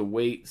willing to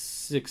wait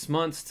 6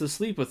 months to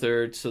sleep with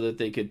her so that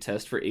they could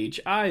test for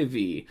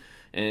HIV.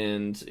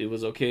 And it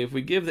was okay if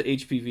we give the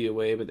HPV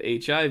away, but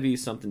the HIV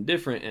is something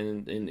different,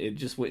 and it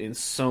just went in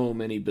so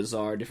many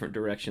bizarre different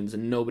directions,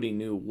 and nobody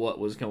knew what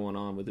was going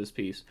on with this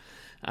piece.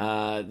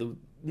 The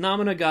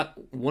Namina got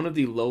one of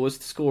the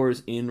lowest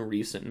scores in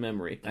recent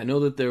memory. I know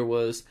that there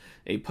was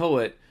a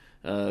poet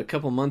a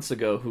couple months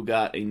ago who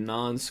got a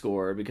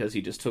non-score because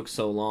he just took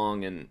so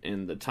long,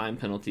 and the time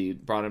penalty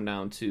brought him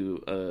down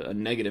to a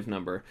negative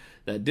number.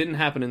 That didn't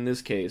happen in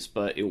this case,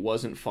 but it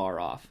wasn't far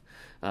off.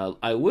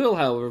 I will,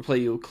 however, play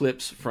you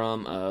clips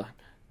from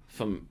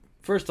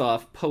first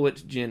off,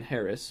 poet Jen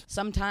Harris.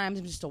 Sometimes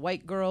I'm just a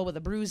white girl with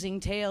a bruising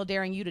tale,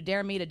 daring you to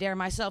dare me to dare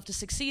myself to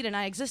succeed, and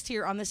I exist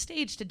here on this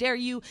stage to dare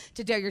you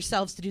to dare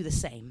yourselves to do the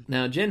same.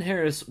 Now, Jen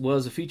Harris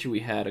was a feature we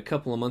had a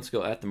couple of months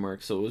ago at the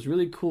Merc, so it was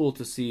really cool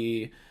to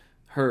see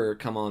her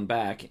come on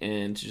back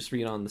and to just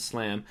read on the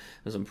Slam,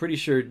 as I'm pretty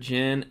sure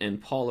Jen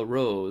and Paula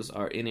Rose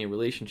are in a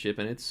relationship,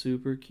 and it's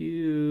super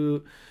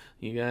cute.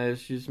 You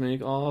guys just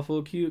make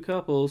awful cute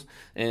couples.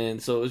 And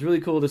so it was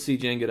really cool to see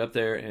Jen get up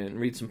there and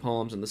read some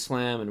poems in the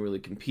Slam and really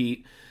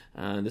compete.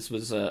 This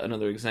was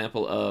another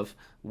example of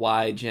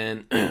why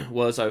Jen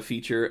was our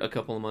feature a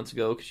couple of months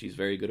ago, because she's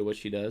very good at what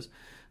she does.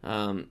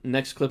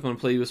 Next clip I'm going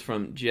to play you is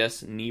from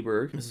Jess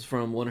Nieberg. This is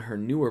from one of her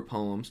newer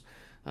poems,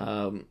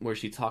 where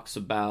she talks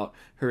about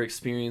her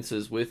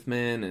experiences with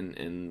men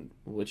and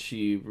what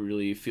she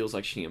really feels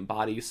like she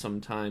embodies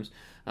sometimes.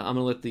 I'm going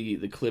to let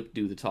the clip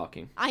do the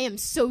talking. I am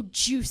so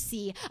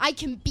juicy. I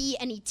can be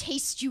any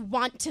taste you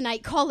want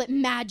tonight. Call it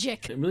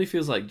magic. It really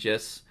feels like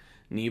Jess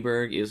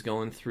Nieberg is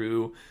going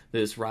through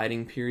this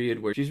writing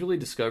period where she's really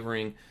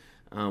discovering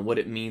what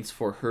it means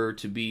for her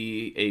to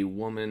be a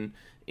woman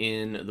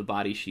in the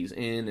body she's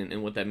in,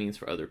 and what that means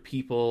for other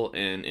people,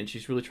 and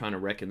she's really trying to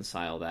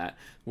reconcile that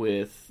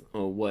with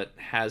what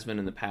has been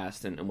in the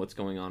past and what's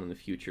going on in the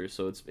future.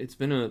 So it's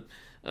been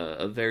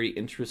a very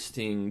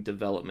interesting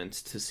development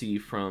to see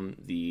from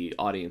the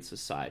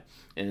audience's side,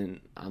 and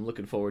I'm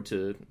looking forward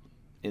to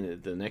in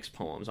the next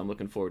poems. I'm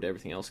looking forward to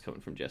everything else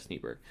coming from Jess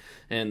Nieberg.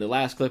 And the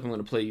last clip I'm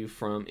going to play you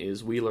from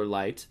is Wheeler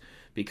Light,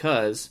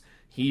 because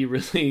he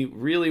really,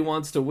 really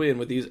wants to win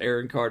with these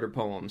Aaron Carter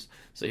poems.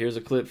 So here's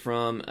a clip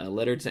from A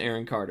Letter to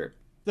Aaron Carter.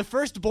 The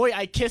first boy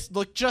I kissed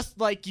looked just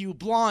like you,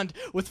 blonde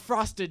with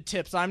frosted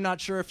tips. I'm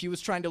not sure if he was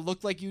trying to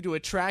look like you to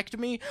attract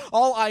me.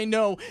 All I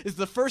know is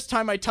the first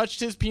time I touched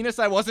his penis,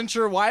 I wasn't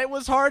sure why it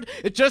was hard.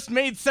 It just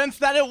made sense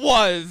that it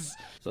was.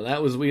 So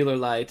that was Wheeler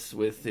Light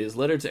with his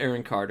Letter to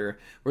Aaron Carter.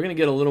 We're going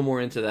to get a little more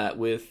into that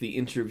with the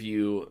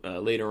interview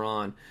later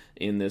on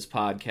in this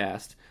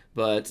podcast.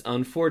 But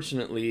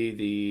unfortunately,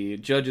 the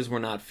judges were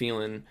not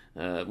feeling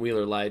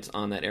Wheeler Light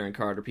on that Aaron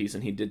Carter piece,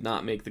 and he did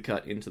not make the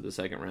cut into the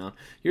second round.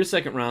 Your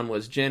second round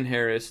was Jen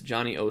Harris,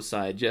 Johnny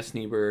Oside, Jess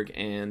Nieberg,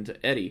 and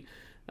Eddie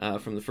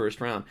from the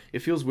first round. It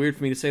feels weird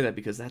for me to say that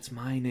because that's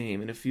my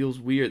name, and it feels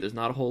weird. There's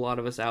not a whole lot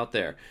of us out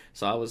there.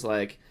 So I was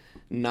like,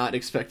 not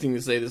expecting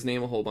to say this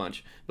name a whole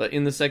bunch. But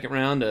in the second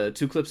round,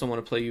 two clips I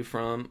want to play you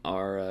from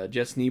are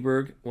Jess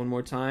Nieberg one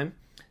more time,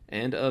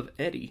 and of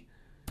Eddie.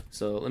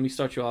 So let me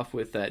start you off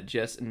with that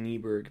Jess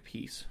Nieberg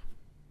piece.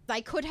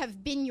 I could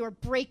have been your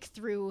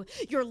breakthrough,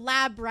 your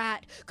lab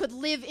rat, could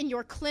live in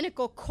your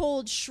clinical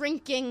cold,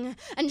 shrinking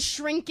and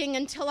shrinking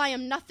until I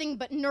am nothing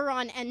but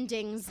neuron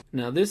endings.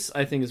 Now this,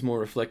 I think, is more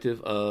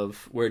reflective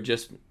of where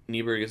Jess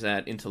Nieberg is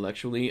at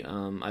intellectually.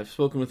 I've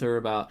spoken with her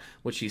about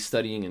what she's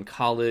studying in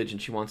college,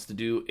 and she wants to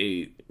do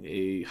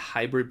a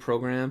hybrid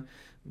program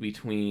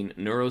between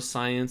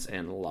neuroscience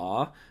and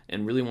law,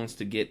 and really wants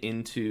to get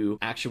into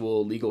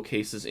actual legal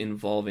cases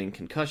involving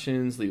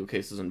concussions, legal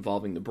cases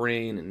involving the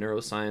brain and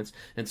neuroscience.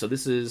 And so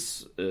this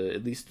is,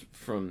 at least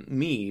from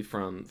me,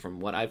 from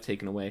what I've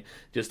taken away,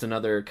 just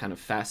another kind of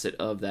facet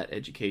of that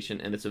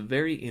education. And it's a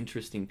very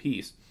interesting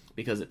piece,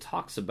 because it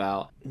talks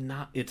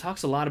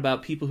a lot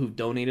about people who've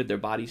donated their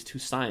bodies to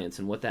science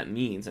and what that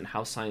means, and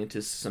how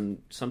scientists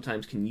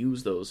sometimes can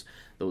use those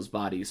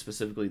bodies,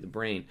 specifically the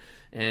brain.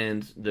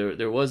 And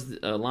there was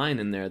a line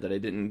in there that I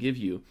didn't give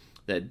you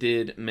that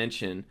did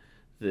mention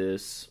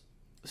this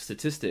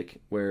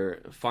statistic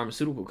where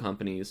pharmaceutical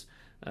companies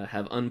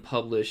have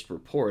unpublished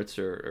reports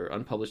or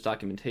unpublished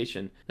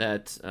documentation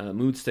that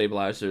mood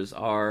stabilizers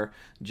are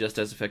just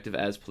as effective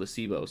as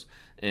placebos.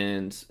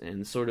 And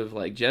sort of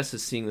like Jess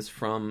is seeing this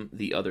from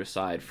the other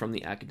side, from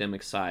the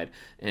academic side,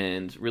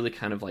 and really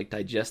kind of like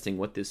digesting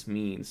what this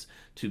means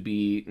to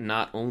be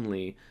not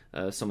only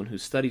someone who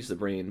studies the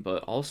brain,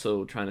 but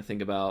also trying to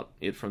think about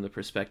it from the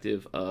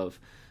perspective of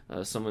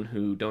someone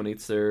who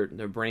donates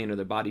their brain or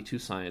their body to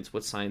science,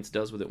 what science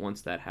does with it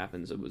once that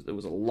happens. There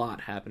was a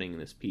lot happening in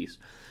this piece.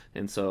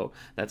 And so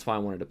that's why I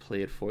wanted to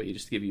play it for you,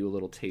 just to give you a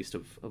little taste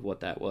of what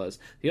that was.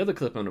 The other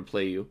clip I'm going to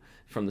play you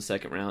from the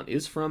second round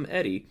is from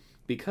Eddie.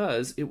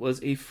 because it was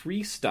a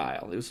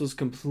freestyle. This was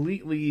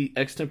completely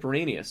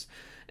extemporaneous,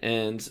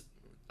 and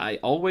I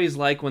always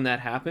like when that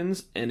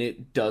happens and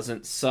it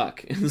doesn't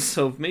suck. And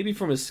so maybe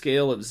from a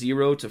scale of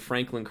 0 to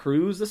Franklin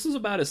Cruz, this is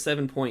about a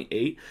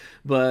 7.8,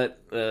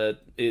 but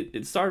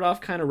it started off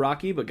kind of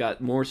rocky but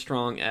got more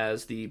strong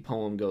as the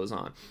poem goes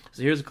on.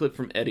 So here's a clip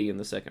from Eddie in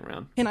the second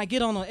round. And I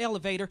get on an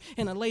elevator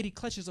and a lady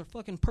clutches her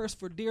fucking purse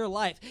for dear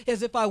life,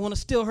 as if I want to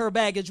steal her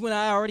baggage when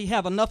I already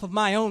have enough of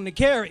my own to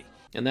carry.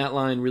 And that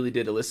line really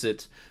did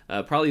elicit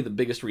probably the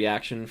biggest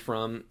reaction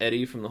from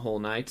Eddie from the whole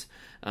night.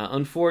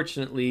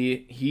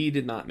 Unfortunately, he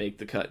did not make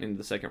the cut into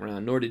the second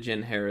round, nor did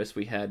Jen Harris.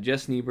 We had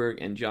Jess Nieberg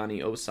and Johnny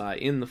Osai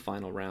in the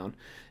final round.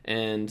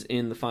 And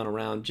in the final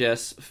round,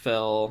 Jess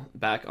fell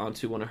back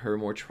onto one of her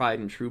more tried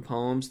and true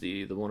poems,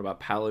 the one about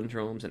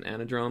palindromes and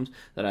anadromes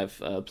that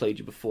I've played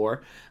you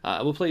before.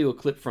 I will play you a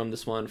clip from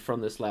this one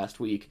from this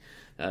last week,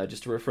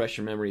 just to refresh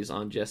your memories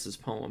on Jess's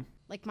poem.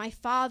 Like my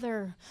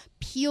father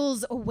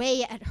peels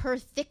away at her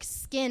thick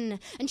skin,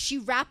 and she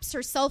wraps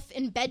herself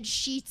in bed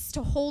sheets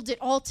to hold it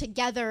all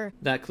together.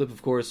 That clip,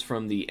 of course,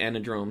 from the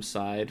anadrome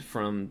side,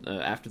 from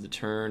After the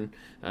Turn,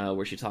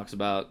 where she talks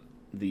about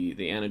the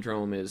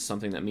anadrome is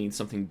something that means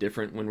something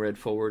different when read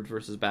forward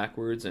versus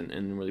backwards,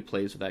 and really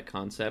plays with that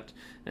concept.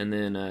 And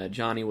then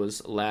Johnny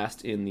was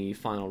last in the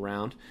final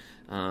round.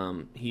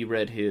 He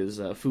read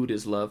his Food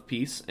is Love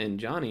piece,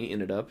 and Johnny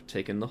ended up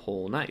taking the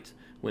whole night,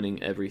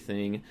 winning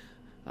everything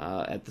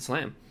at the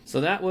Slam. So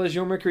that was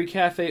your Mercury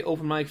Cafe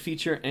open mic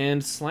feature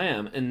and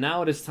Slam, and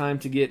now it is time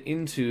to get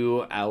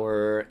into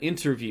our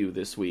interview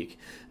this week.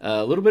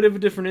 A little bit of a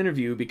different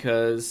interview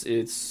because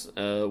it's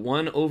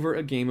one over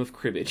a game of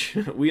cribbage.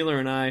 Wheeler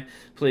and I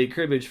played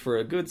cribbage for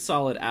a good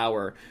solid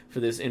hour for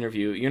this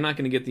interview. You're not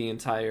going to get the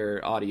entire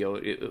audio.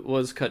 It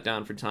was cut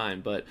down for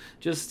time, but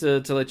just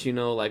to let you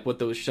know like what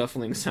those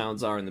shuffling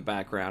sounds are in the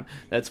background,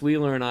 that's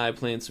Wheeler and I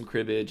playing some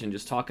cribbage and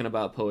just talking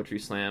about Poetry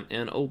Slam,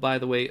 and oh, by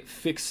the way,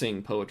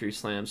 fixing Poetry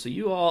Slam. So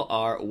you all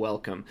are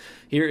welcome.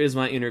 Here is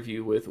my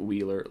interview with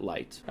Wheeler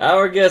Light.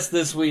 Our guest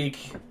this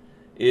week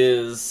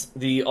is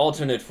the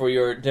alternate for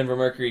your Denver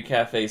Mercury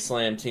Cafe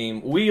Slam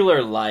team,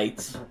 Wheeler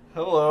Light.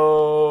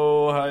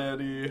 Hello. Hi,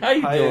 Eddie. How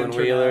you Hi, doing,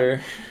 Internet.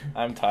 Wheeler?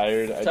 I'm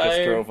tired. I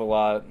just drove a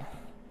lot.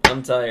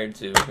 I'm tired,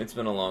 too. It's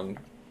been a long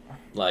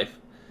life.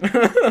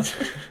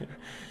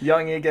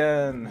 Young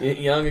again.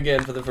 Young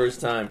again for the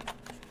first time.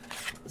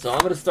 So I'm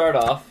going to start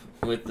off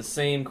with the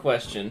same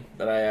question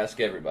that I ask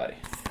everybody.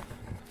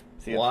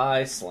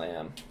 Why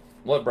Slam?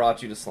 What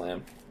brought you to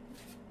Slam?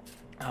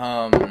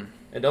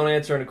 And don't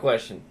answer any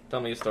question.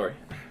 Tell me a story.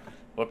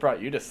 What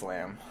brought you to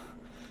Slam?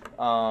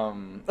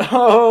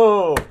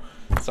 Oh!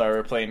 Sorry,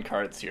 we're playing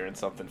cards here and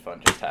something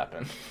fun just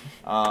happened.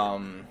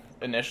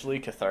 Initially,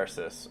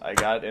 catharsis. I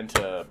got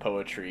into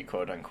poetry,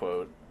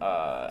 quote-unquote,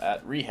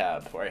 at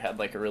rehab, where I had,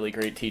 like, a really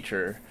great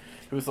teacher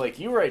who was like,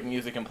 you write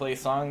music and play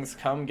songs,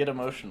 come get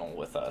emotional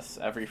with us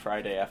every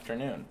Friday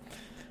afternoon.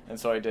 And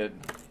so I did.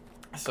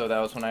 So that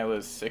was when I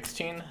was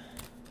 16,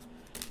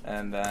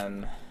 and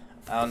then,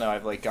 I don't know,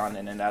 I've, like, gone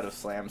in and out of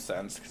Slam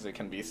since, because it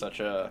can be such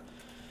a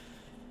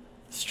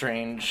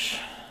strange,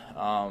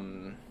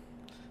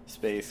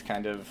 space,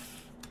 kind of,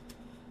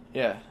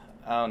 yeah,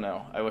 I don't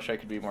know, I wish I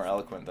could be more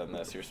eloquent than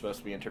this. You're supposed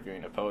to be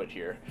interviewing a poet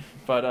here,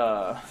 but,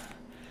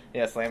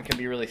 yeah, Slam can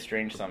be really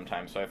strange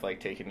sometimes, so I've, like,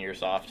 taken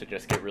years off to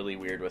just get really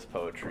weird with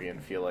poetry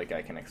and feel like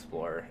I can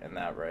explore in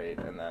that right,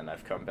 and then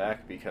I've come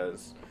back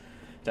because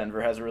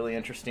Denver has a really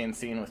interesting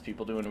scene with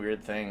people doing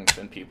weird things,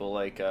 and people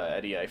like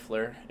Eddie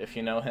Eifler, if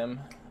you know him.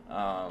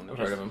 I've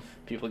heard of him.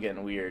 People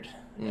getting weird,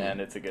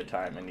 and it's a good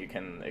time, and you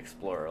can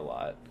explore a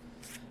lot.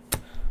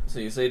 So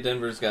you say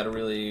Denver's got a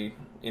really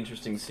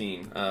interesting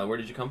scene. Where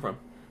did you come from?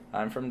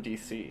 I'm from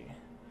D.C.,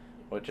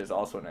 which is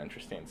also an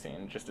interesting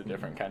scene, just a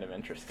different kind of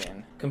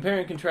interesting. Compare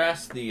and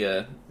contrast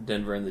the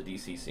Denver and the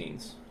D.C.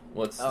 scenes.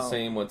 What's the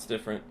same, what's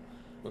different?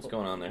 What's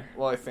going on there?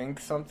 Well, I think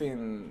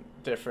something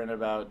different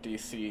about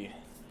D.C.,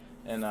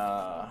 and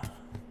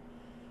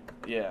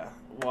yeah,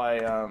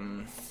 why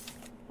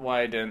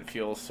I didn't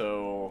feel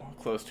so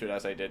close to it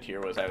as I did here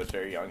was I was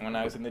very young when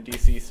I was in the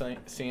DC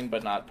scene,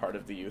 but not part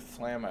of the youth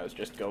slam. I was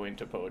just going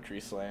to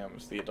poetry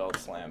slams, the adult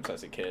slams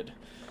as a kid,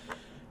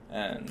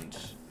 and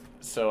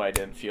so I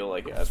didn't feel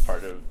like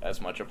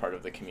as much a part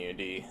of the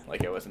community.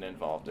 Like I wasn't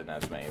involved in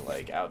as many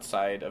like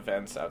outside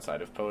events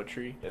outside of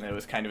poetry, and it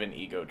was kind of an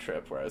ego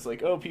trip where I was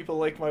like, oh, people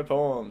like my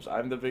poems,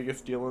 I'm the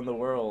biggest deal in the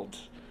world,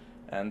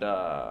 and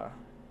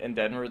in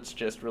Denver, it's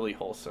just really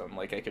wholesome.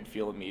 Like, I could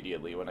feel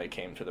immediately when I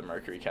came to the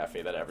Mercury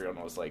Cafe that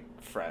everyone was, like,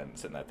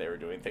 friends and that they were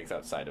doing things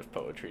outside of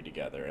poetry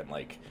together and,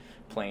 like,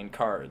 playing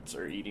cards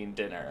or eating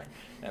dinner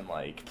and,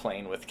 like,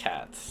 playing with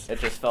cats. It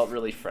just felt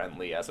really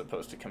friendly as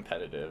opposed to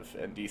competitive,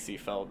 and DC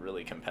felt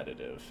really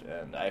competitive.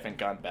 And I haven't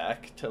gone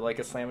back to, like,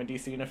 a slam in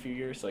DC in a few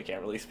years, so I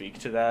can't really speak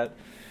to that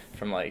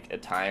from, like, a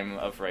time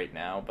of right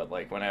now. But,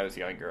 like, when I was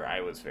younger,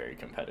 I was very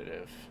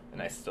competitive,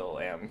 and I still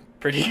am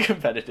pretty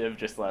competitive,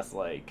 just less,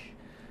 like,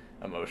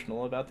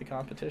 emotional about the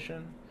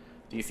competition.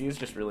 DC is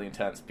just really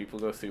intense. People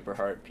go super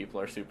hard. People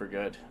are super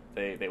good.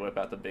 They whip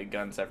out the big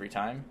guns every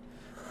time.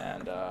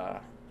 And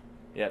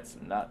yeah, it's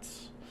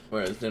nuts.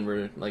 Whereas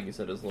Denver, like you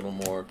said, is a little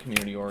more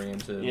community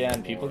oriented. Yeah,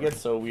 and people get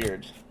so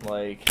weird.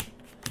 Like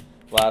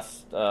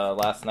last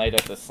night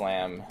at the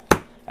Slam,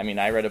 I mean,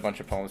 I read a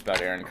bunch of poems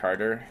about Aaron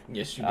Carter.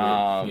 Yes, you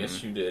did.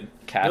 Yes, you did.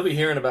 You'll be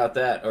hearing about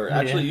that, or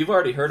actually, Yeah. you've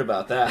already heard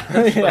about that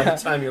by the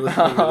time you're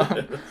listening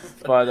to this.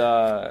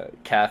 But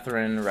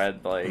Catherine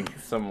read like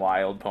some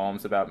wild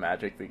poems about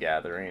Magic the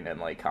Gathering and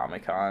like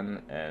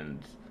Comic-Con, and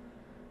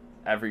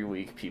every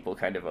week people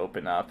kind of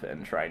open up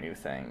and try new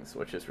things,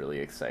 which is really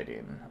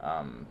exciting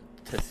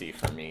to see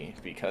for me,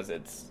 because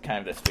it's kind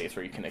of a space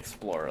where you can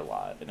explore a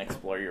lot and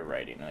explore your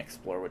writing and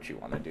explore what you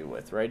want to do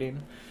with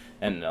writing,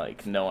 and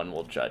like no one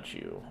will judge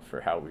you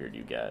for how weird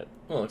you get.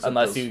 Well,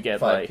 unless you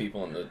get 5 like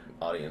people in the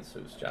audience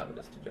whose job it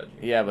is to judge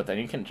you. Yeah, but then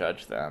you can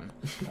judge them.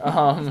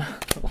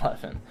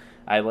 11.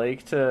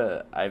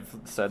 I've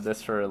said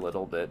this for a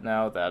little bit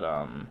now that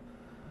 14.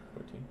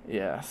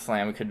 yeah,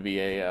 Slam could be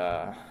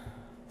a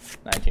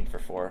 19 for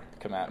 4.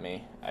 Come at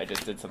me. I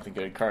just did something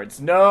good at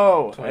cards.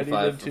 No, I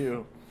did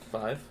 2.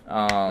 5.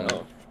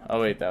 Oh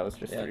wait, that was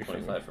just 3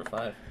 25 for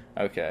 5.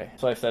 Okay,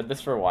 so I've said this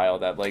for a while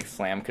that like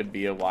Slam could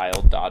be a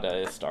wild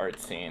Dadaist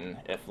art scene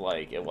if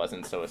like it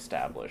wasn't so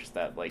established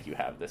that like you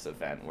have this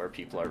event where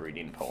people are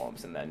reading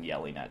poems and then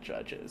yelling at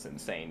judges and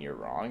saying you're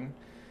wrong.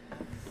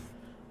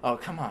 Oh,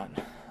 come on.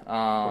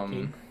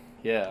 14?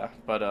 Yeah,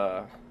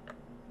 but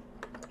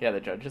yeah, the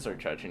judges are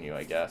judging you,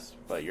 I guess,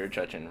 but you're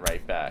judging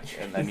right back,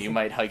 and then you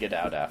might hug it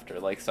out after.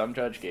 Like, some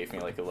judge gave me,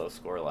 like, a low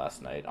score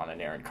last night on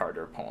an Aaron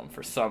Carter poem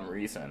for some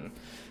reason.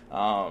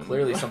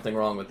 Clearly something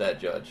wrong with that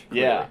judge.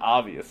 Clearly. Yeah,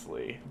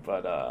 obviously,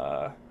 but,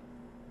 I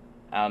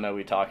don't know,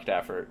 we talked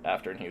after,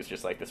 and he was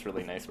just, like, this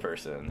really nice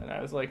person, and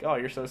I was like, oh,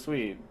 you're so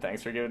sweet,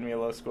 thanks for giving me a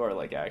low score.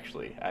 Like,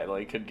 actually, I,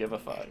 like, could give a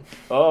fuck.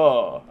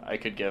 Oh, I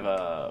could give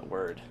a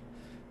word.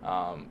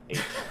 8.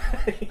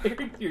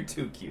 You're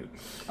too cute.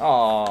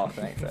 Aw,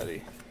 thanks,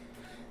 Eddie.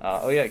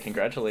 Oh yeah,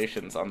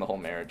 congratulations on the whole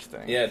marriage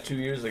thing. Yeah, 2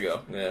 years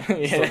ago. Yeah,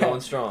 Yeah. still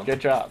going strong.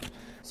 Good job.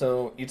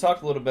 So you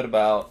talked a little bit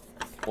about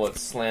what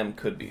Slam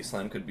could be.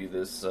 Slam could be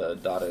this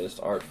Dadaist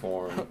art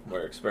form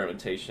where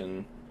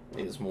experimentation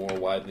is more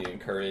widely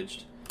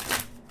encouraged.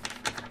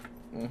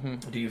 Mm-hmm.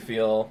 Do you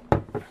feel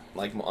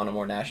like on a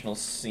more national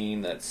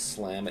scene that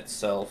Slam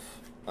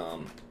itself,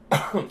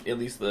 at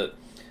least the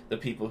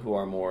people who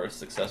are more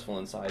successful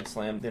inside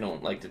Slam, they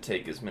don't like to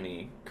take as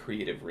many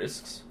creative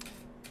risks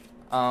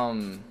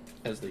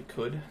as they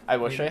could? I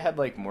wish I had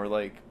like more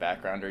like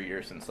background or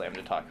years in Slam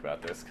to talk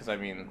about this, because I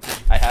mean,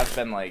 I have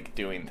been like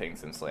doing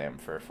things in Slam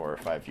for 4 or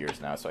 5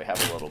 years now, so I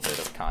have a little bit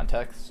of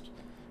context.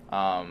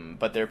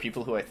 But there are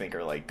people who I think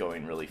are like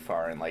going really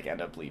far and like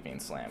end up leaving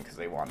Slam because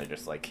they want to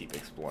just like keep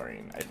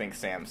exploring. I think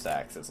Sam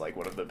Sachs is like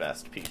one of the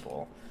best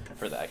people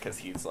for that, because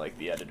he's like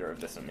the editor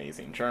of this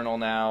amazing journal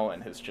now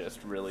and has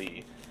just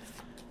really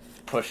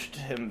pushed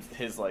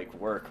his like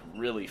work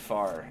really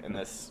far in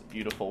this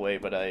beautiful way.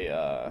 But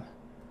I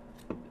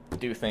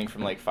do think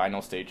from like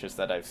final stages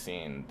that I've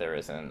seen, there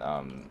isn't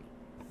I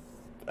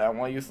don't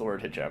want to use the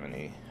word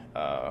hegemony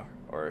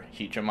or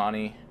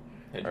hegemony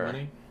Hegemony?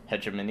 or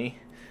hegemony.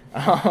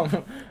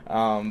 But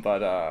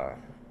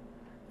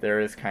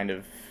there is kind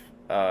of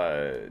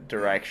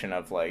direction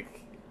of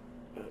like,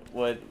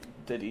 what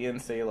did Ian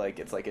say, like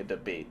it's like a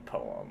debate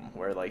poem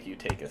where like you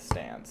take a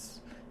stance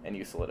and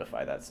you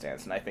solidify that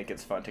stance, and I think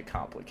it's fun to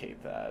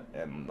complicate that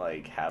and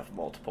like have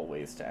multiple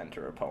ways to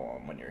enter a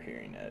poem when you're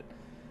hearing it.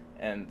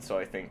 And so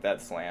I think that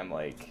Slam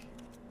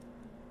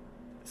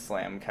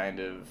kind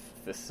of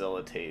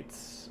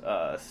facilitates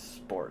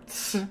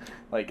sports.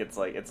 like it's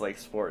like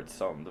sports.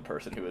 So the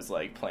person who is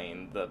like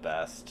playing the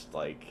best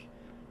like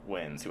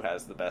wins, who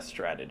has the best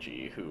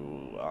strategy,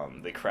 who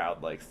the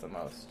crowd likes the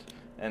most.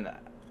 And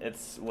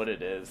it's what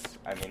it is.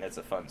 I mean, it's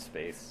a fun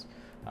space.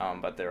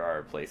 But there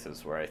are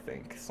places where I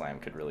think Slam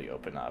could really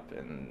open up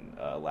and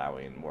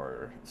allowing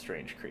more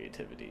strange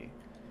creativity.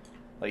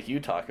 Like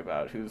you talk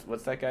about,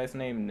 what's that guy's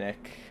name?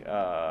 Nick. Nick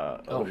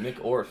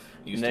Orff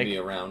used to be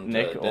around.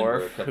 Nick Denver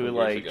Orff, a couple who years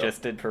like ago.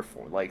 just did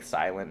like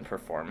silent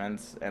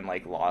performance and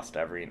like lost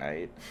every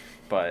night,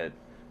 but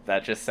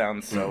that just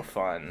sounds so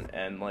fun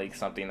and like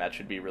something that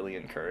should be really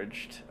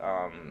encouraged.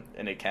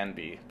 And it can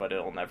be, but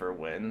it'll never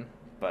win.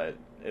 But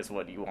is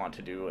what you want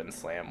to do in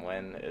Slam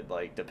win? It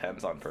like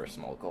depends on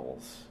personal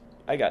goals.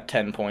 I got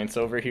 10 points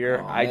over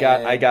here. Oh, I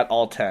man. got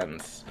all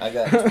 10s. I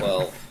got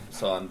 12,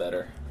 so I'm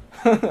better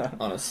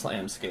on a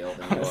Slam scale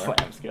than you are.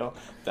 Slam scale.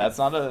 That's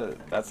not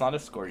a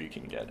score you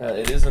can get.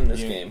 It is in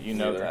this game. You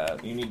know either.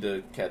 that. You need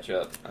to catch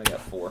up. I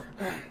got 4.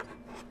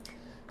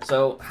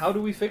 So how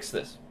do we fix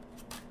this?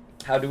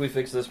 How do we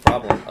fix this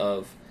problem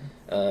of,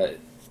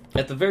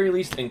 at the very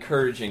least,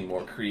 encouraging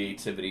more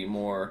creativity,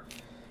 more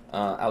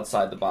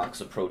outside the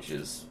box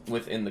approaches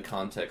within the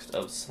context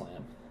of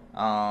Slam?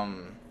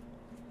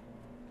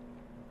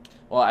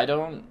 Well, I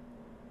don't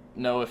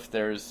know if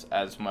there's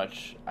as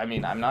much. I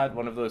mean, I'm not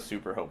one of those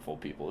super hopeful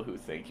people who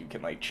think you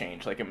can like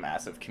change like a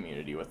massive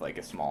community with like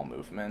a small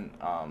movement,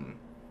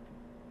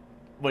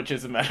 which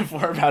is a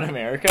metaphor about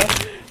America.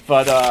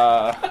 But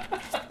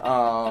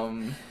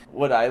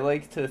What I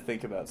like to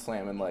think about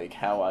slam and like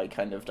how I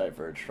kind of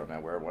diverged from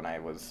it, where when I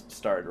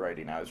started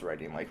writing, I was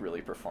writing like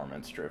really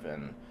performance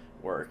driven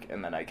work,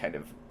 and then I kind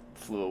of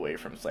flew away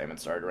from slam and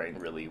started writing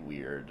really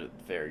weird,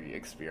 very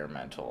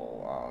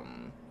experimental,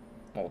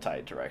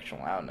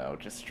 multi-directional, I don't know,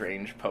 just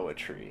strange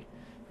poetry.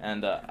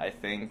 And I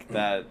think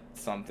that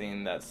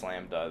something that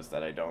slam does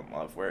that I don't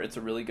love, where it's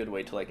a really good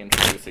way to like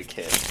introduce a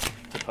kid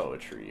to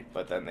poetry,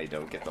 but then they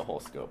don't get the whole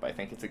scope. I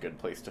think it's a good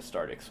place to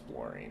start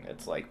exploring.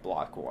 It's like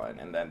block one,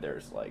 and then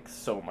there's like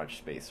so much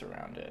space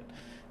around it.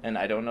 And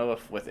I don't know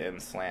if within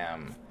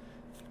slam,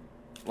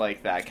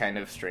 like that kind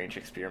of strange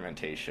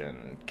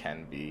experimentation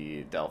can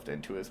be delved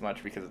into as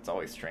much, because it's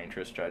always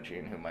strangers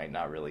judging who might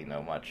not really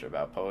know much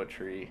about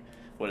poetry.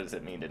 What does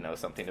it mean to know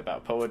something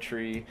about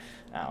poetry?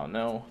 I don't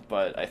know,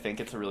 but I think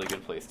it's a really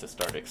good place to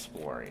start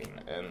exploring,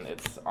 and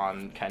it's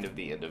on kind of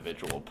the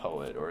individual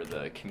poet or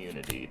the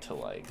community to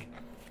like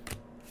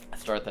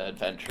start the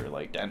adventure.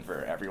 Like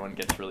Denver, everyone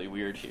gets really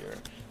weird here.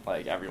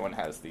 Like everyone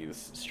has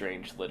these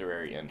strange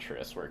literary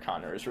interests, where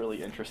Connor is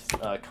really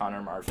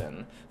Connor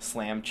Marvin,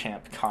 slam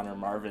champ Connor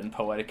Marvin,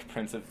 Poetic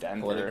Prince of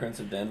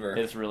Denver,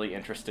 is really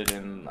interested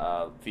in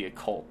the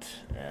occult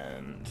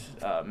and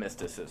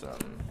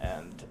mysticism,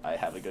 and I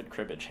have a good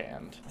cribbage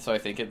hand. So I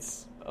think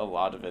a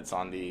lot of it's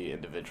on the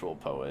individual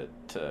poet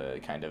to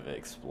kind of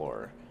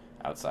explore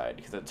outside,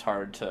 because it's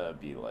hard to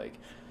be like,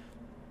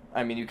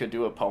 I mean, you could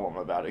do a poem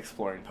about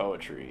exploring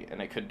poetry,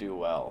 and it could do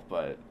well,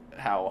 but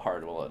how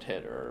hard will it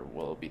hit, or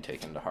will it be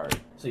taken to heart?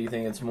 So you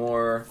think it's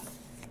more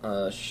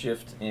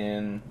shift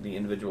in the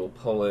individual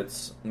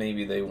poets?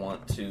 Maybe they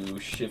want to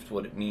shift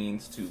what it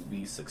means to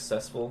be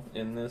successful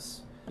in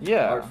this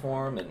art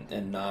form,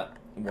 and not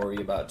worry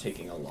about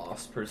taking a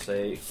loss, per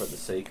se, for the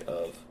sake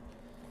of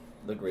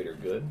the greater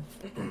good?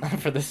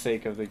 For the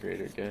sake of the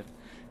greater good.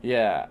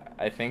 Yeah,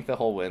 I think the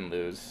whole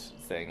win-lose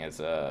thing is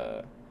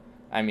it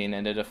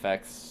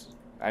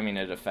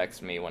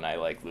affects me when I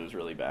like lose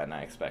really bad and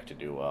I expect to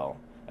do well.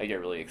 I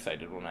get really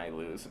excited when I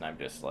lose, and I'm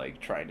just like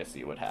trying to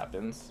see what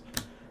happens.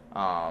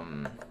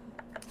 But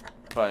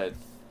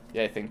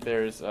yeah, I think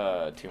there's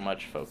too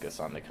much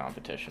focus on the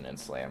competition in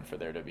slam for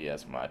there to be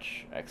as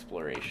much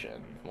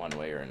exploration one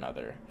way or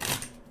another.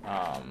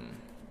 And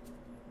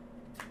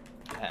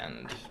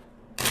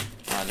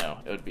I don't know,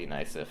 it would be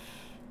nice if,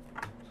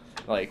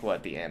 like,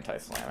 the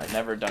anti-slam. I've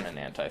never done an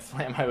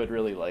anti-slam. I would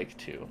really like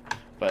to,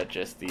 but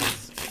just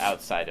these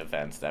outside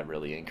events that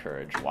really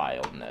encourage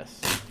wildness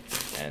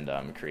and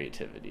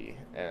creativity.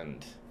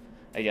 And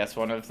I guess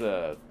one of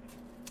the,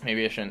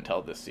 maybe I shouldn't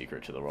tell this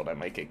secret to the world, I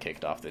might get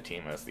kicked off the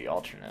team as the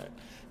alternate,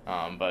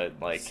 but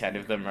like kind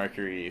of the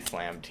Mercury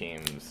Slam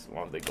teams,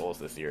 one of the goals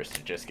this year is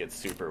to just get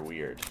super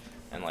weird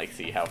and like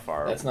see how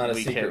far that's not a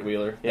secret,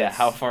 Wheeler. Yeah, that's,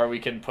 how far we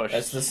can push.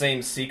 That's the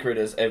same secret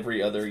as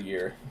every other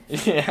year.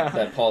 Yeah,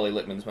 that Paulie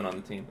Littman's been on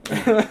the team.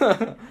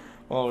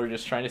 Well, we're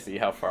just trying to see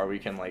how far we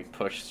can like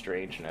push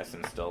strangeness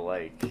and still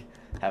like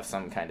have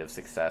some kind of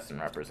success and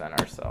represent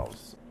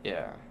ourselves.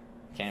 Yeah,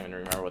 can't even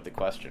remember what the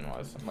question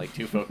was. I'm like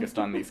too focused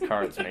on these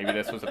cards. Maybe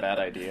this was a bad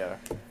idea.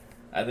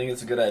 I think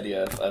it's a good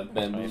idea. I've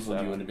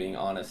bamboozled you into being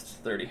honest.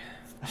 30.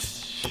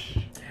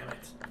 Damn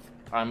it.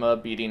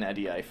 I'm beating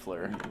Eddie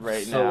Eifler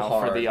right so now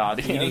hard. for the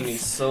audience. Beating me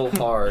so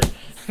hard.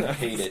 I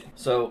hate it.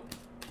 So,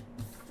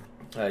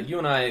 you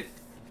and I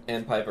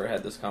and Piper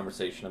had this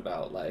conversation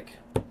about like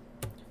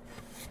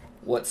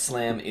what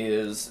slam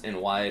is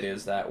and why it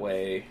is that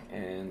way,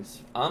 and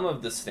I'm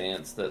of the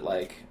stance that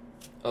like,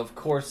 of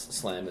course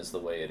slam is the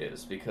way it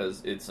is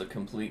because it's a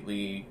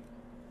completely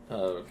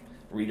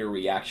reader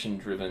reaction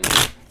driven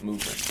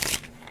movement,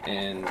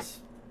 and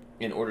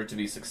in order to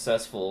be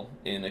successful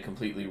in a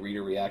completely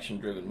reader reaction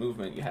driven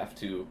movement, you have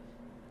to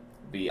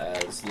be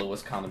as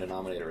lowest common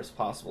denominator as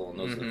possible, and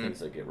those are the things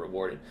that get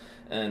rewarded.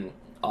 And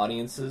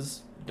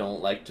audiences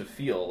don't like to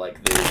feel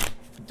like they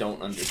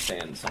don't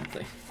understand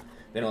something.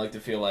 They don't like to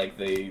feel like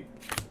they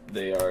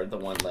are the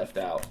one left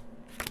out.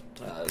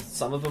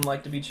 Some of them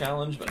like to be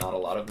challenged, but not a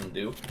lot of them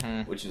do,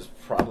 which is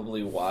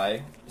probably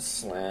why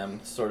slam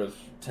sort of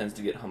tends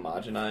to get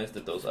homogenized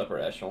at those upper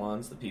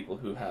echelons, the people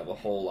who have a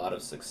whole lot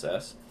of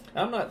success.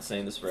 I'm not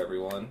saying this for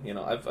everyone. You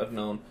know, I've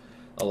known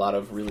a lot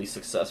of really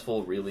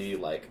successful, really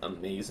like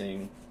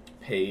amazing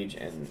page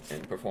and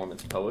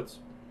performance poets,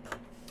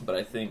 but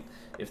I think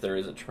if there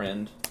is a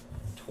trend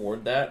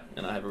toward that,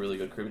 and I have a really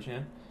good cribbage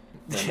hand,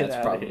 then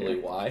that's probably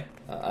why.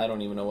 I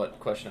don't even know what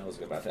question I was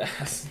about to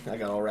ask. I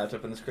got all wrapped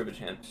up in this cribbage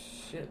hand.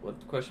 Shit,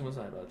 what question was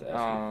I about to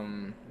ask?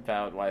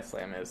 About why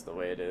slam is the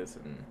way it is,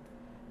 and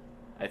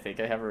I think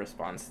I have a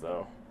response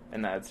though,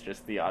 and that's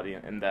just the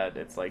audience, and that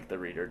it's like the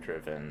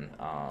reader-driven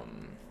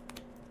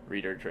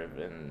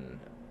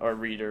or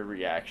reader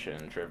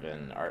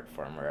reaction-driven art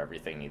form where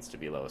everything needs to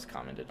be lowest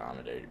common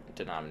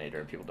denominator,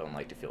 and people don't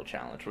like to feel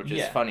challenged, which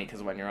is funny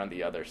because when you're on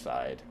the other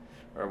side,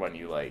 or when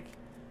you like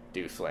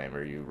do slam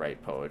or you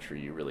write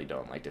poetry, you really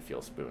don't like to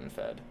feel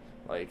spoon-fed.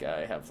 Like,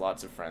 I have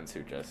lots of friends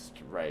who just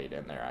write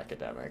in their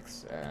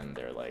academics, and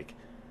they're like,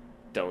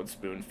 don't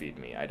spoon feed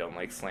me. I don't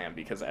like slam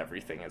because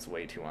everything is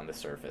way too on the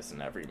surface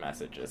and every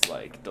message is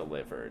like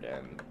delivered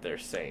and they're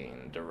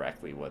saying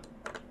directly what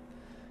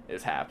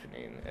is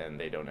happening and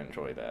they don't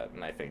enjoy that.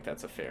 And I think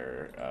that's a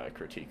fair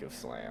critique of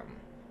slam.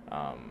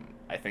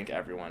 I think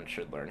everyone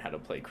should learn how to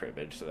play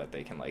cribbage so that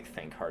they can like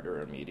think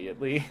harder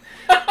immediately.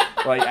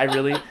 Like I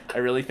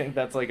really think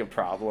that's like a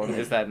problem,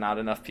 is that not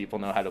enough people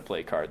know how to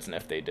play cards, and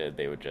if they did,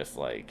 they would just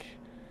like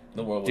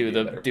the world do would be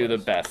a better the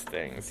place. best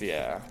things.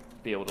 Yeah,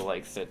 be able to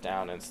like sit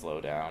down and slow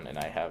down, and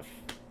I have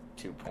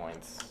 2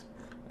 points,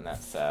 and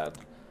that's sad.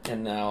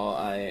 And now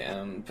I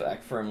am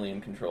back firmly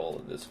in control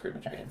of this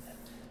cribbage game.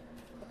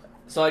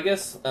 So I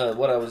guess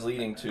what I was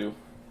leading to,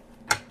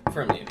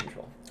 firmly in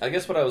control. I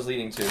guess what I was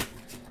leading to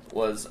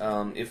was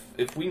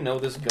if we know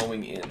this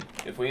going in,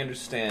 if we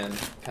understand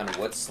kind of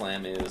what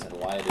slam is and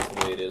why it is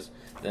the way it is,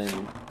 then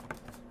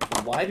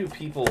why do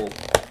people,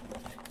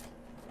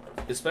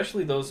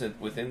 especially those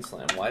within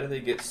slam, why do they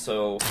get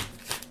so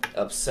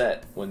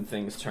upset when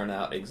things turn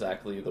out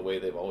exactly the way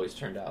they've always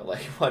turned out?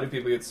 Like, why do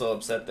people get so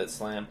upset that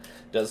slam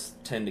does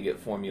tend to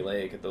get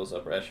formulaic at those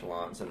upper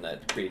echelons and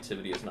that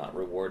creativity is not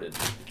rewarded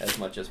as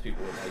much as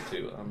people would like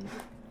to?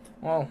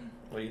 Well,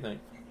 what do you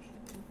think?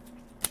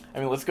 I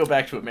mean, let's go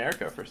back to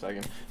America for a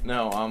second.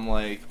 No,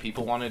 like,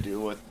 people want to do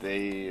what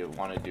they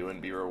want to do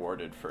and be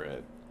rewarded for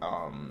it.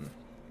 And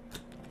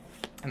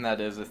that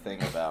is a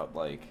thing about,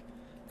 like,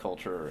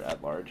 culture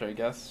at large, I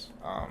guess.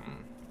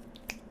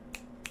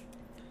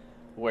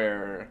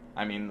 Where,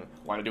 I mean,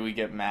 why do we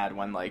get mad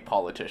when, like,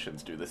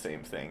 politicians do the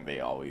same thing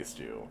they always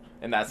do?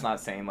 And that's not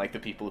saying, like, the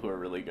people who are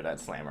really good at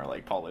slam are,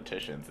 like,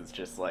 politicians. It's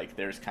just, like,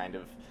 there's kind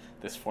of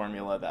this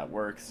formula that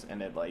works,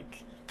 and it,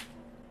 like,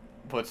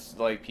 puts,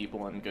 like,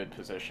 people in good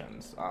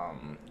positions.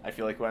 I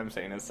feel like what I'm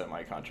saying is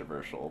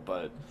semi-controversial,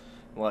 but,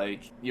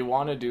 like, you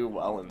want to do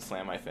well in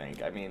slam, I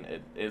think. I mean,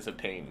 it is a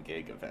paying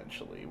gig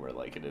eventually, where,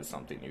 like, it is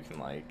something you can,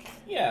 like...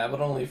 Yeah,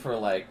 but only for,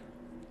 like,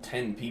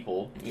 10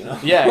 people, you know?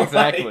 Yeah,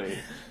 exactly.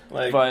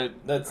 but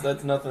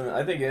that's nothing.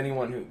 I think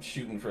anyone who's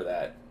shooting for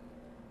that,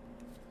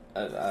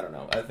 I don't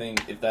know. I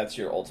think if that's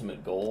your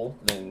ultimate goal,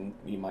 then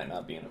you might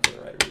not be in it for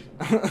the right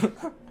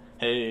reason.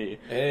 Hey.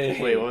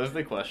 Wait, what was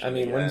the question? I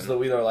mean, again? when's the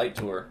Wheeler Light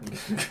tour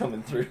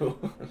coming through?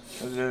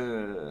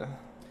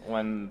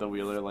 When the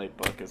Wheeler Light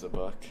book is a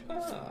book.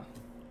 Ah.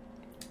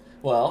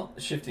 Well,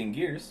 shifting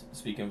gears,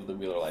 speaking of the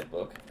Wheeler Light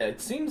book, it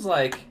seems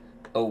like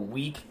a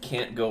week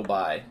can't go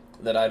by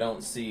that I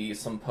don't see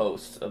some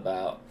posts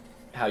about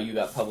how you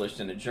got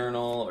published in a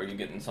journal or you're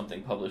getting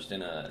something published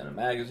in a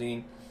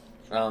magazine.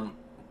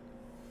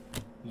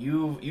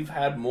 You've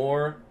had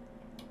more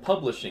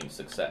publishing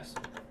success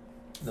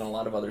than a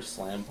lot of other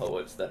slam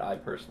poets that I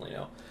personally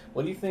know.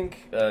 What do you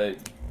think?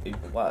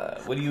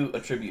 What do you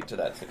attribute to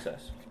that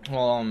success?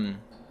 Well,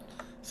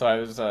 so I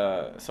was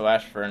so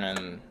Ash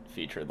Vernon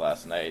featured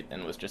last night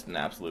and was just an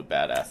absolute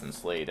badass in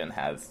Slate and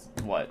has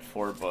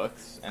 4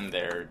 books and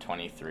they're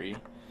 23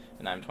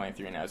 and I'm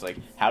 23 and I was like,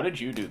 how did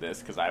you do this?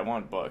 Because I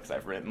want books.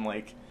 I've written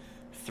like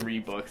 3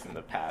 books in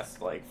the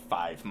past like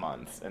 5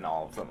 months and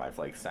all of them I've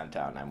like sent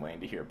out and I'm waiting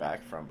to hear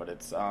back from. But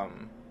it's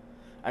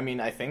I mean,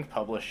 I think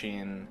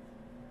publishing.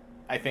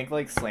 I think,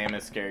 like, slam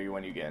is scary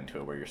when you get into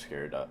it where you're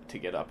scared to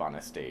get up on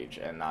a stage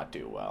and not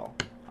do well.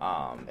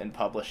 And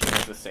publishing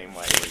is the same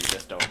way where you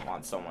just don't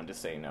want someone to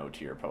say no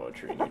to your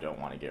poetry and you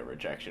don't want to get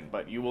rejection.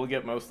 But you will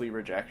get mostly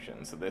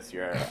rejection. So this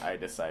year I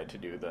decided to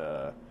do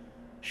the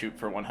shoot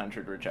for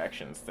 100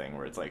 rejections thing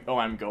where it's like, oh,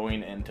 I'm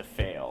going in to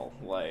fail,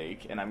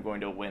 like, and I'm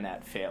going to win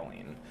at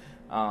failing.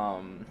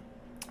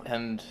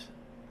 And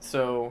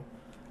so...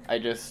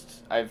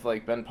 I've,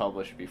 like, been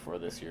published before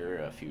this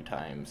year a few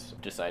times,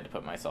 decided to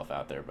put myself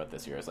out there, but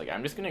this year I was like,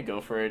 I'm just gonna go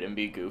for it and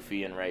be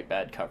goofy and write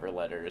bad cover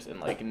letters and,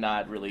 like,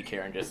 not really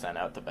care and just send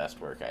out the best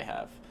work I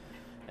have.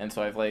 And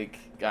so I've, like,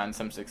 gotten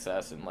some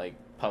success and, like,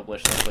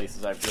 published in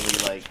places I've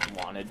really,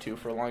 like, wanted to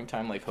for a long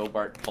time, like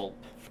Hobart Pulp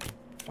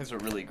is a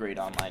really great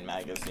online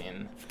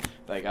magazine.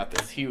 I got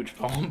this huge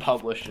poem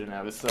published and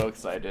I was so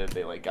excited.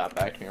 They, like, got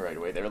back to me right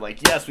away. They were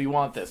like, yes, we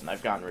want this, and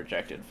I've gotten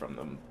rejected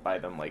by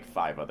them, like,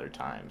 5 other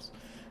times.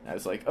 And I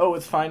was like, oh,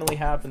 it's finally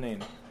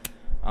happening.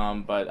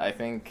 But I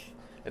think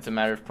it's a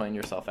matter of putting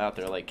yourself out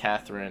there. Like,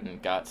 Catherine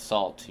got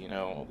Salt, you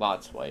know,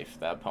 Lot's Wife,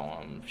 that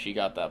poem. She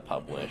got that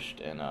published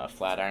in a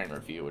Flatiron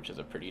Review, which is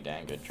a pretty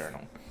dang good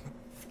journal.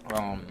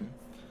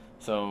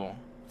 So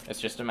it's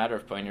just a matter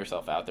of putting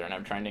yourself out there, and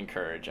I'm trying to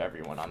encourage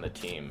everyone on the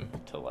team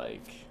to,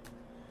 like,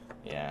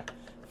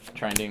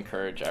 trying to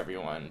encourage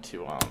everyone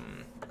to,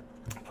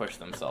 push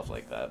themselves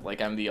like that.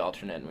 Like, I'm the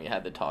alternate, and we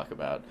had to talk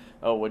about,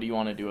 oh, what do you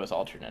want to do as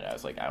alternate? I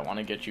was like, I want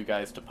to get you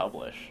guys to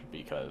publish,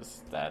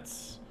 because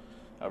that's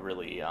a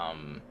really,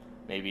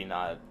 maybe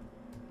not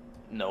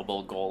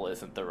noble goal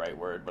isn't the right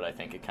word, but I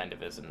think it kind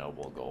of is a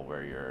noble goal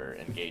where you're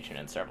engaging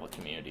in several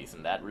communities,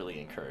 and that really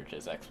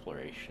encourages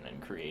exploration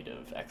and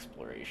creative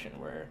exploration,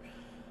 where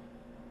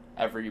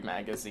every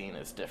magazine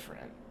is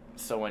different.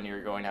 So when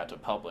you're going out to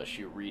publish,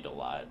 you read a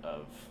lot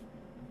of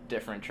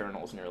different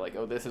journals, and you're like,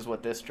 oh, this is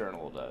what this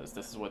journal does,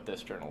 this is what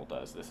this journal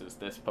does, this is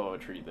this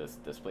poetry,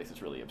 this place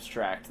is really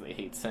abstract, they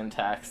hate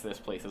syntax, this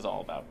place is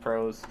all about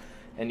prose,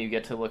 and you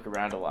get to look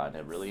around a lot, and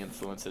it really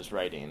influences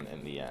writing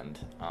in the end.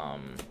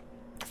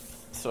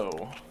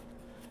 So,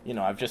 you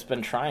know, I've just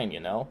been trying, you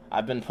know?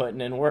 I've been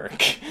putting in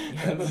work.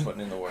 I've been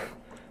putting in the work.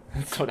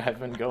 That's what I've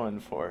been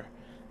going for.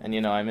 And,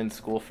 you know, I'm in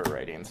school for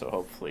writing, so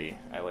hopefully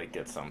I, like,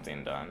 get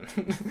something done.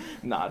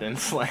 Not in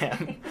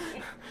slam.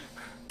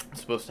 I'm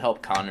supposed to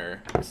help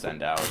Connor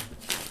send out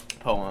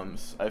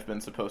poems. I've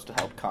been supposed to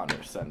help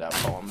Connor send out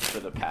poems for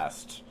the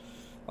past,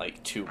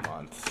 like, 2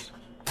 months.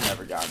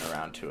 Never gotten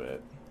around to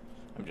it.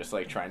 I'm just,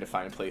 like, trying to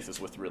find places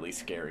with really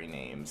scary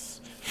names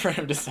for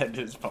him to send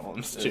his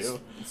poems to.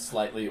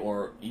 Slightly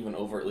or even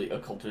overtly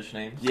occultish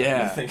names?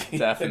 Yeah, Definitely.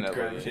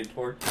 definitely.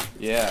 Toward?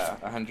 Yeah,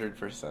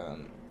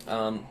 100%.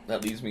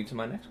 That leads me to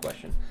my next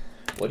question.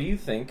 What do you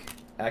think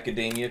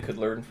academia could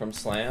learn from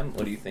slam?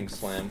 What do you think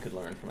slam could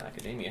learn from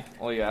academia?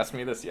 Well, you asked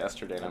me this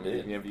yesterday, and I'm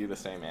going to give you the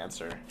same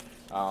answer,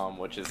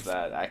 which is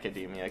that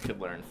academia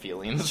could learn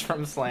feelings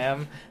from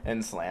slam,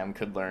 and slam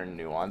could learn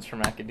nuance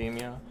from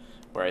academia,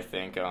 where I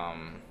think...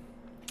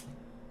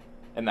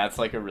 And that's,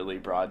 like, a really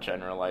broad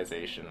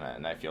generalization,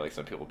 and I feel like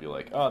some people will be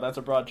like, oh, that's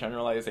a broad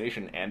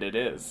generalization, and it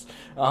is.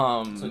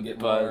 So get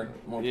more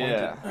pointed.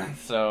 Yeah,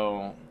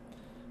 so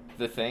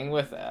the thing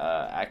with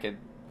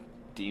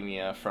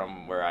academia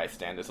from where I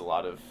stand is a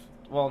lot of,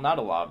 well, not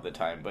a lot of the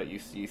time, but you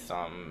see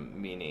some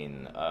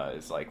meaning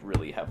is, like,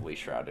 really heavily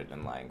shrouded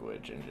in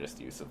language and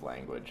just use of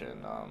language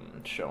and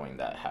showing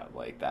that, how,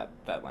 like,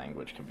 that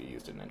language can be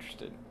used in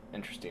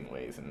interesting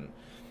ways, and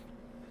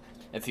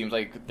it seems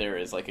like there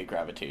is, like, a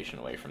gravitation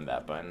away from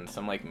that, but in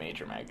some, like,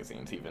 major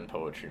magazines, even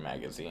Poetry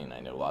Magazine,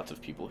 I know lots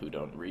of people who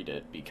don't read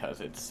it because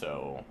it's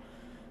so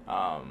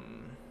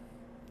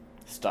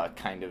stuck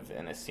kind of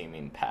in a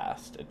seeming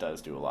past. It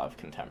does do a lot of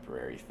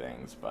contemporary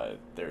things, but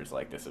there's,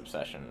 like, this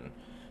obsession,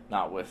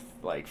 not with,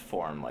 like,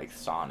 form like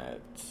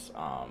sonnets,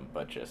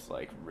 but just,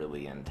 like,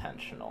 really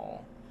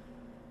intentional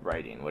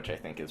writing, which I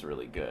think is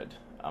really good.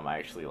 I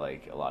actually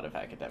like a lot of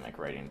academic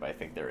writing, but I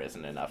think there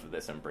isn't enough of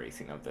this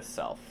embracing of the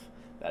self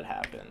that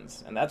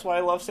happens. And that's why I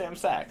love Sam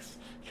Sachs,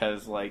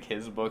 because, like,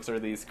 his books are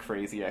these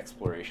crazy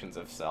explorations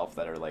of self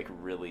that are, like,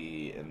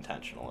 really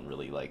intentional and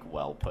really, like,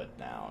 well put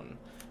down.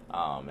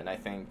 And I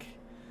think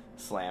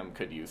slam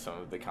could use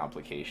some of the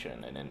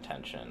complication and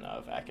intention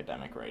of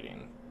academic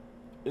writing.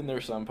 And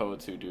there's some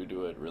poets who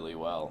do it really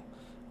well.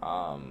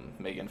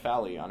 Megan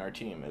Falley on our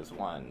team is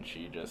one.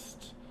 She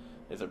just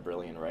is a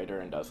brilliant writer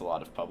and does a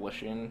lot of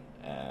publishing,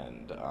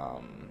 and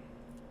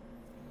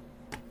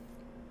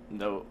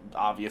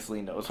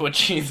obviously knows what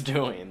she's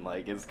doing,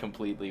 like, is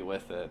completely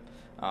with it.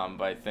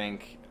 But I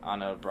think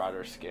on a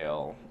broader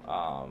scale,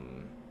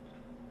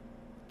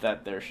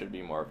 that there should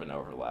be more of an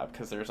overlap,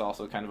 because there's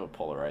also kind of a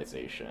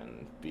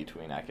polarization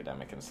between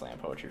academic and slam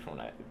poetry from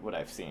what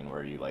I've seen,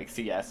 where you, like,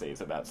 see essays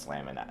about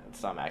slam in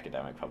some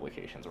academic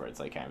publications where it's,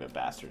 like, kind of a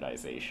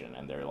bastardization,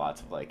 and there are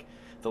lots of, like,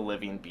 the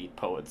living beat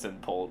poets in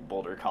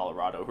Boulder,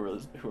 Colorado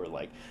who are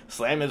like,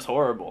 slam is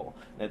horrible.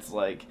 And it's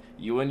like,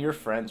 you and your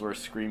friends were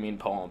screaming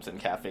poems in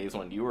cafes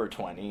when you were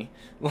 20.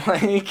 Like,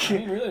 I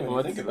mean, really, when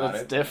you think about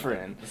what's it,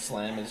 different? The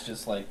slam is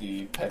just like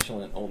the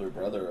petulant older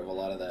brother of a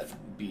lot of that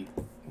beat,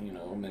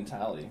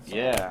 mentality. So,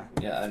 yeah,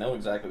 I know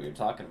exactly what you're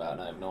talking about,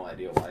 and I have no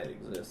idea why it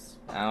exists.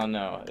 I don't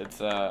know. It's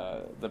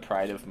the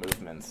pride of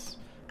movements,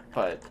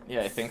 but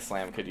yeah, I think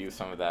slam could use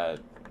some of that,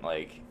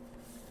 like,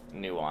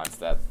 nuance,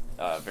 that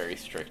very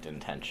strict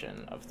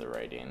intention of the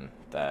writing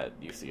that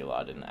you see a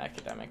lot in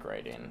academic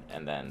writing,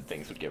 and then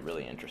things would get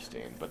really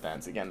interesting. But then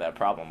it's again that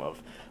problem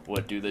of,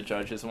 what do the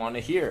judges want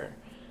to hear?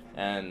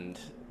 And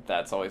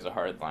that's always a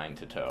hard line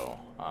to toe.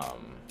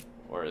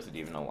 Or is it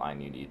even a line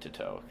you need to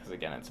toe? Because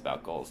again, it's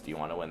about goals. Do you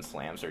want to win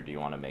slams, or do you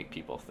want to make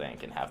people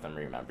think and have them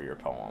remember your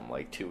poem,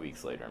 like, 2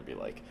 weeks later and be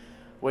like,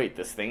 wait,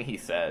 this thing he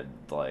said,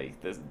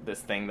 like, this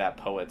thing that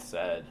poet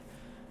said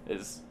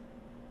is,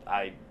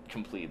 I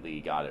completely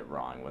got it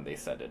wrong when they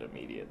said it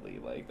immediately.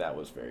 Like, that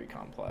was very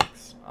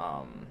complex.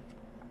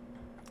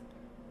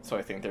 So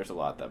I think there's a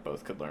lot that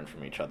both could learn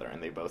from each other,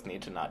 and they both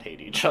need to not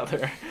hate each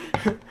other.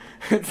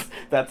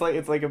 It's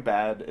like a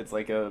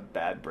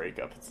bad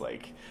breakup. It's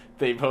like,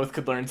 they both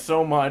could learn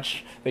so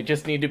much, they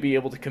just need to be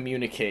able to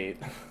communicate.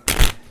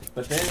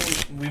 But then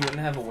we wouldn't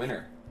have a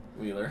winner,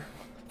 Wheeler.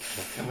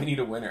 And we need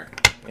a winner.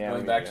 Yeah,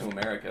 going back to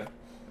America.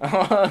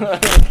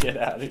 Get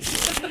out of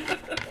here.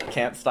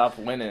 Can't stop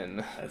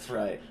winning. That's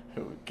right.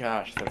 Oh,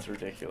 gosh, that's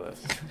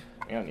ridiculous.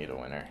 We don't need a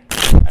winner.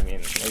 I mean,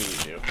 maybe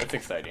we do. It's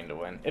exciting to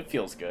win. It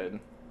feels good.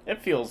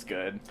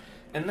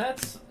 And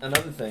that's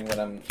another thing that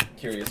I'm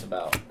curious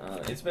about.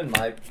 It's been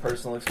my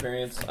personal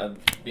experience. I'm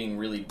being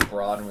really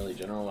broad and really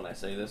general when I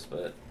say this,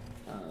 but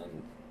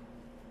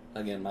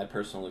again, my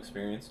personal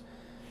experience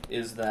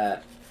is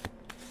that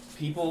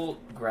people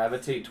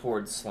gravitate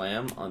towards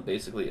slam on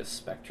basically a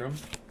spectrum.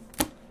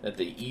 That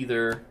they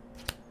either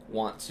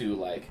want to,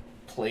 like,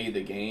 play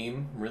the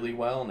game really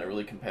well and they're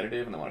really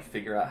competitive and they want to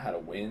figure out how to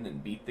win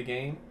and beat the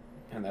game,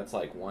 and that's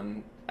like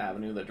one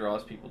avenue that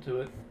draws people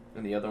to it.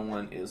 And the other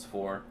one is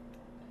for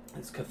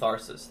it's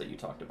catharsis that you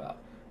talked about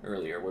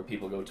earlier, where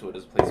people go to it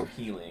as a place of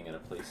healing and a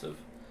place of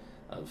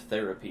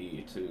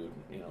therapy to,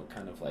 you know,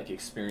 kind of like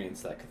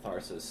experience that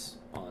catharsis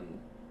on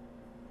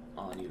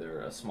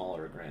either a small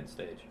or a grand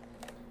stage.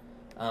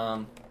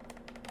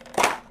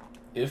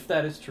 If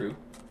that is true,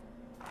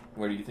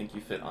 where do you think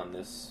you fit on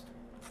this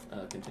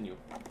continuum?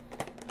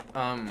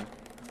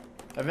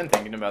 I've been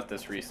thinking about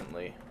this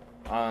recently.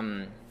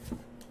 I'm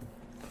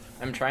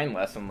trying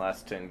less and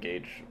less to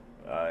engage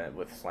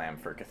with slam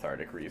for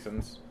cathartic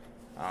reasons.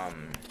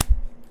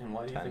 And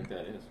why do you think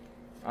that is?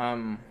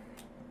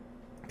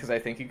 Because I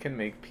think you can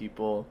make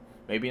people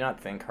maybe not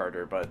think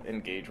harder, but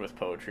engage with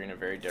poetry in a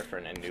very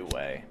different and new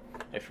way.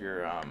 If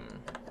you're,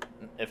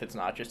 if it's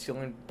not just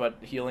healing, but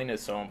healing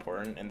is so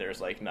important, and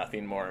there's like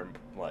nothing more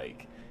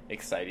like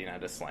exciting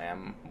at a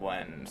slam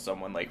when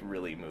someone like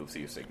really moves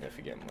you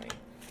significantly.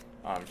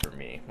 For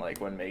me, like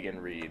when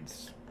Megan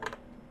reads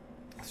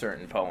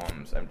certain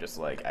poems, I'm just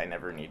like, I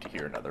never need to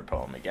hear another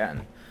poem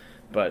again.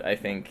 But I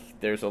think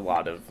there's a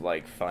lot of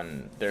like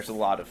fun. There's a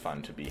lot of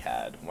fun to be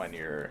had when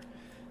you're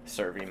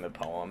serving the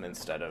poem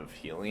instead of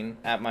healing.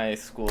 At my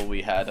school,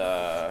 we had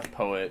a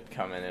poet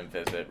come in and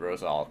visit,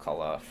 Rosa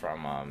Alcala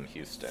from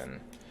Houston,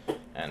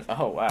 and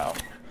oh wow,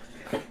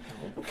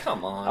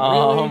 come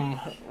on,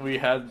 really? We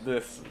had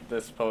this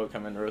poet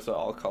come in, Rosa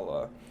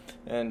Alcala,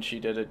 and she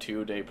did a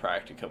 2-day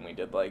practicum. We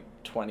did like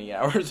 20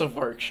 hours of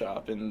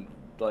workshop and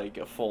like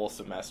a full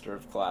semester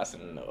of class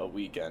in a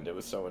weekend. It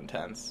was so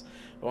intense.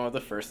 One of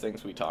the first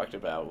things we talked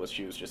about was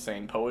she was just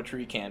saying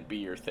poetry can't be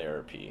your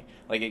therapy.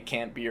 Like, it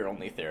can't be your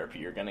only therapy.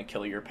 You're going to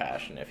kill your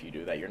passion if you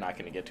do that. You're not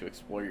going to get to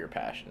explore your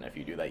passion if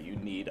you do that. You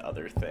need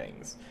other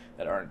things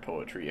that aren't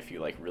poetry if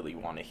you, like, really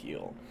want to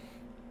heal.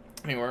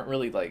 I mean, we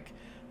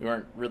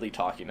weren't really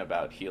talking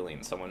about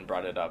healing. Someone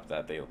brought it up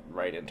that they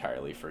write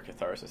entirely for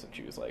catharsis, and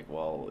she was like,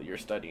 well, you're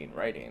studying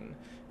writing,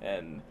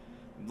 and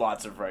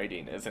lots of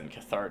writing isn't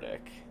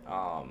cathartic.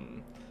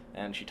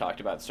 And she talked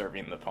about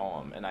serving the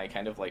poem, and I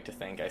kind of like to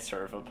think I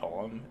serve a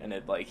poem, and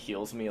it, like,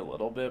 heals me a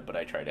little bit, but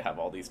I try to have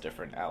all these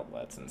different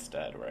outlets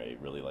instead, where I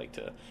really like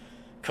to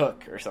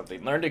cook or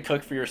something. Learn to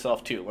cook for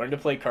yourself, too. Learn to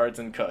play cards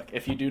and cook.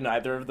 If you do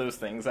neither of those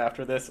things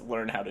after this,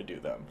 learn how to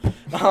do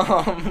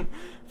them.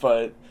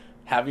 But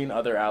having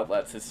other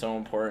outlets is so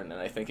important,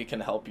 and I think it can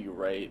help you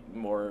write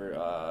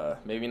more,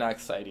 maybe not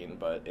exciting,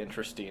 but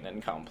interesting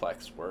and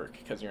complex work,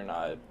 because you're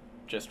not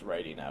just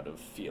writing out of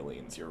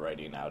feelings, you're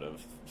writing out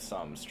of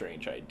some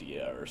strange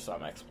idea or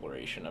some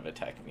exploration of a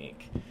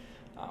technique.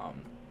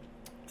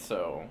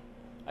 So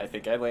I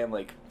think I land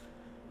like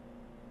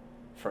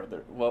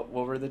further. What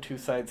were the two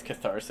sides?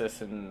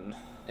 Catharsis and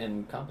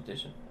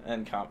competition.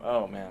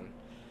 Oh man.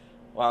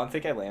 Well, I don't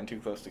think I land too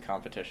close to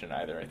competition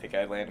either. I think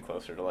I land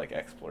closer to like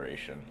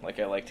exploration. Like,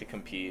 I like to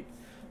compete,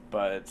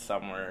 but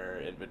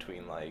somewhere in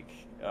between like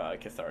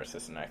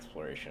catharsis and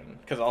exploration.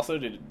 Because also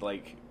to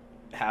like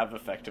have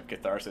effective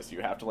catharsis,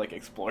 you have to like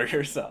explore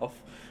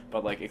yourself,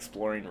 but like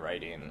exploring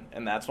writing,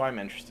 and that's why I'm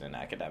interested in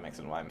academics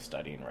and why I'm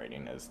studying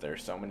writing, is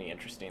there's so many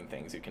interesting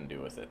things you can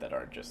do with it that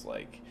aren't just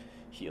like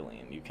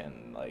healing. You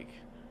can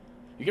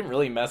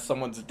really mess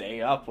someone's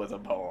day up with a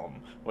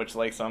poem, which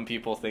like some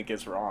people think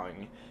is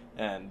wrong,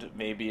 and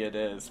maybe it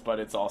is, but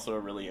it's also a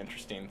really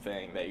interesting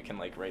thing that you can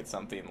like write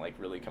something like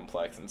really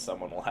complex, and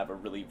someone will have a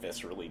really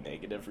viscerally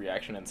negative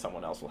reaction, and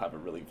someone else will have a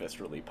really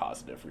viscerally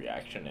positive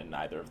reaction, and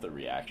neither of the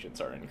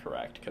reactions are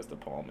incorrect because the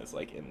poem is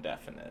like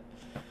indefinite.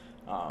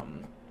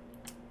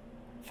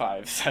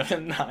 5,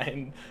 7,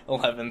 9,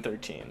 11,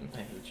 13. I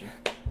hate you.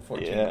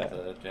 14 yeah.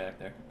 with the jack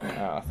there.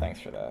 Oh, thanks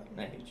for that.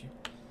 I hate you.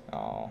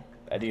 Oh,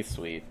 Eddie's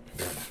sweet.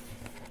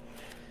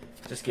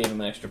 Just gave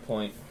him an extra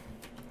point.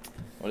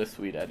 What a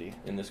sweet Eddie.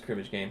 In this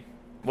cribbage game.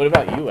 What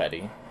about you,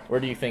 Eddie? Where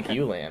do you think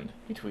you land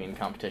between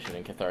competition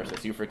and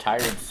catharsis? You've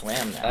retired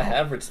Slam now. I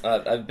have.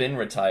 I've been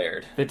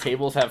retired. The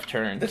tables have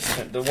turned.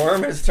 The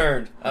worm has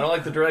turned. I don't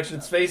like the direction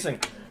it's facing.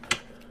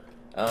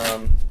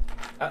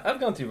 I've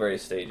gone through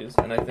various stages,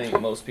 and I think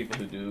most people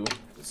who do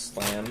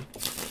Slam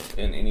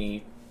in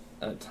any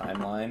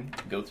timeline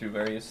go through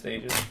various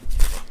stages.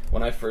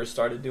 When I first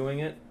started doing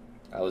it,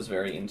 I was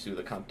very into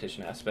the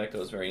competition aspect. I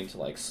was very into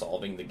like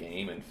solving the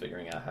game and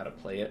figuring out how to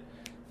play it.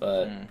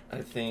 But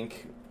I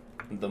think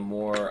the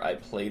more I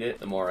played it,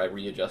 the more I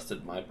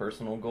readjusted my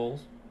personal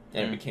goals.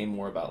 And it became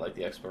more about like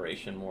the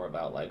exploration, more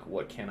about like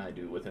what can I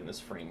do within this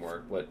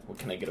framework, what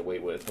can I get away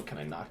with, what can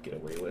I not get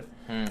away with.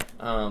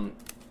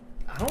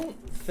 I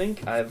don't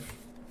think I've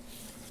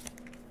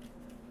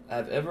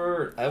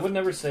ever, I would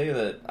never say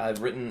that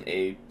I've written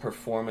a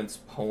performance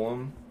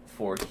poem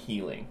for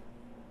healing.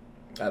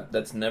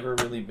 That's never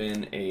really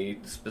been a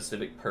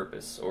specific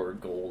purpose or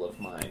goal of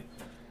mine,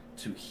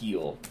 to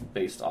heal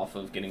based off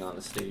of getting on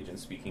the stage and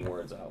speaking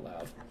words out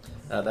loud.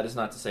 That is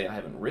not to say I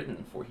haven't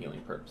written for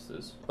healing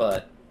purposes,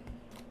 but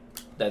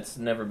that's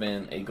never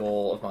been a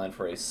goal of mine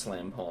for a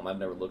slam poem. I've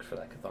never looked for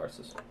that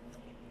catharsis.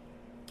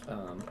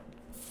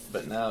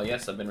 But now,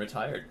 yes, I've been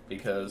retired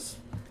because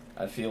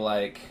I feel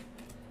like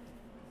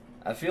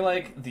I feel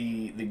like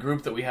the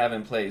group that we have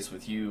in place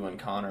with you and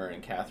Connor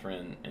and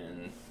Catherine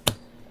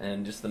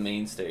and just the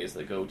mainstays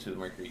that go to the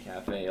Mercury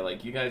Cafe,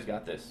 like, you guys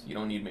got this. You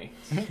don't need me.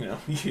 You know,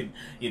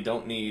 you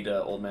don't need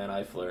Old Man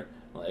Eifler,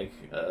 like,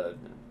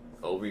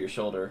 over your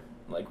shoulder,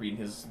 like, reading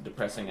his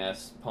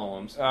depressing-ass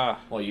poems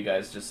while you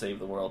guys just save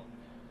the world.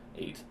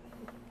 8.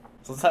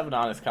 So let's have an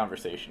honest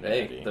conversation.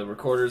 Hey, Eddie. the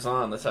recorder's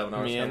on. Let's have an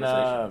honest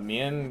conversation. Me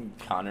and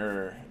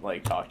Connor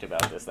like talked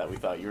about this, that we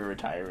thought you were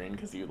retiring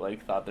because you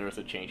like thought there was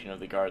a changing of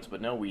the guards,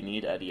 but no, we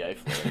need Eddie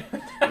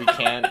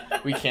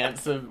Eifler.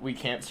 we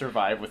can't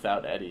survive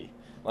without Eddie.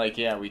 Like,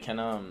 yeah, we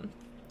can.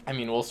 I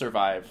mean, we'll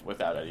survive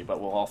without Eddie,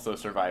 but we'll also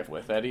survive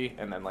with Eddie,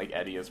 and then like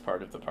Eddie is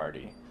part of the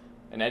party,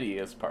 and Eddie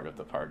is part of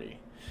the party.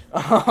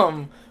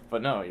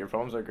 But no, your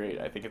poems are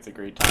great. I think it's a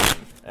great time,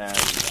 and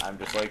I'm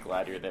just like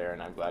glad you're there,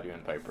 and I'm glad you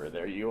and Piper are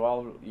there.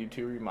 You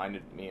two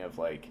reminded me of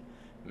like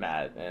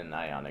Matt and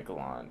Ayana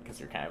Gallant, because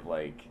you're kind of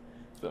like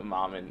the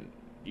mom and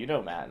you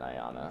know Matt and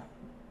Ayana,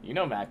 you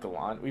know Matt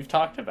Gallant. We've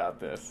talked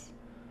about this.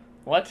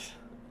 What?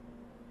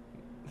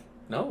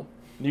 No.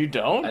 You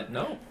don't?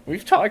 No.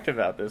 We've talked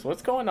about this.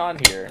 What's going on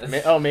here?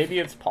 Maybe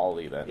it's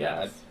Paulie then.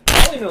 Yeah.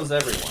 Paulie knows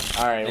everyone.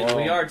 All right. And well,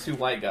 we are 2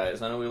 white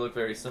guys. I know we look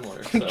very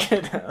similar. So.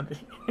 Get out of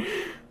here.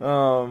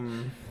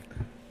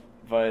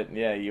 But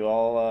yeah, you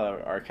all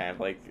are kind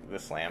of like the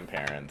Slam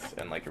parents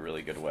in like a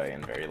really good way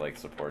and very like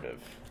supportive,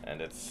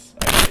 and I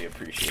really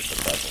appreciate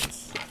the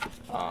presence.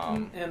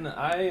 And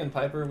I and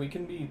Piper, we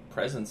can be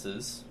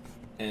presences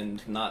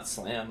and not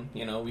Slam.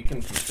 You know, we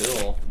can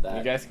fulfill that.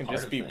 You guys can part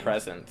just of be things.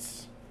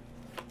 presents.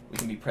 We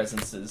can be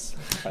presences.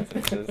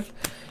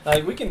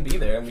 Like, we can be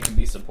there and we can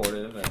be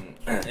supportive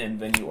and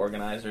venue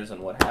organizers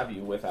and what have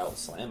you without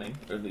slamming.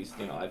 Or at least,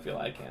 you know, I feel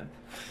I can.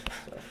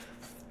 So.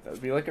 That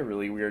would be like a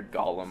really weird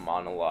Gollum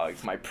monologue.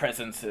 My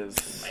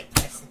presences. My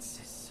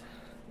presences.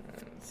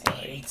 I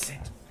hate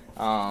it.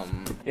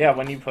 Yeah,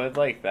 when you put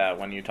like that,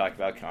 when you talk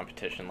about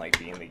competition, like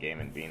being the game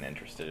and being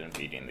interested in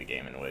beating the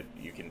game and what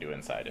you can do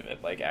inside of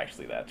it, like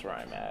actually that's where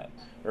I'm at.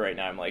 But right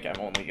now I'm like, I'm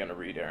only going to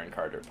read Aaron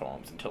Carter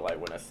poems until I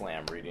win a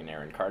Slam reading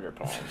Aaron Carter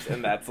poems.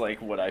 And that's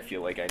like what I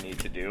feel like I need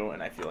to do,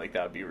 and I feel like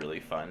that would be really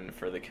fun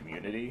for the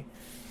community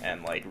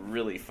and like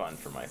really fun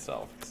for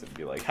myself. Because it'd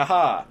be like,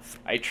 haha,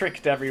 I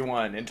tricked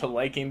everyone into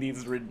liking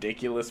these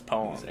ridiculous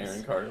poems. These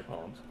Aaron Carter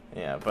poems.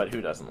 Yeah, but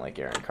who doesn't like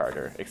Aaron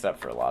Carter, except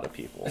for a lot of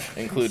people,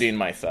 including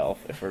myself,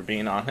 if we're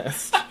being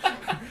honest.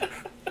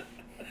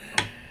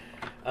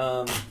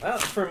 Well,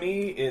 for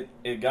me,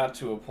 it got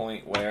to a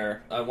point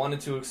where I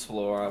wanted to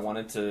explore, I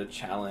wanted to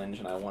challenge,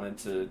 and I wanted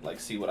to like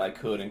see what I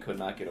could and could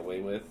not get away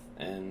with.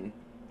 And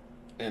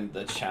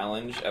the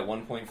challenge at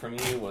one point for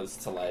me was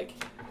to like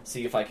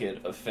see if I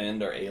could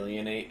offend or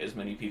alienate as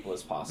many people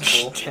as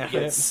possible,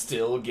 yet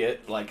still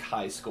get like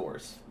high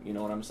scores. You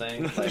know what I'm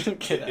saying? Like,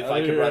 if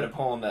I could write a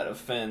poem that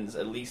offends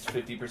at least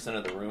 50%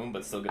 of the room,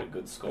 but still get a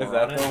good score. Is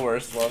that on the it.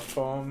 worst love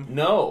poem?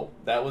 No,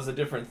 that was a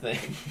different thing.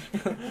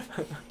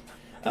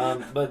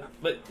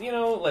 But you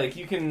know, like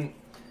you can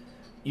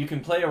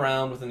play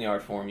around within the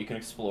art form, you can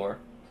explore,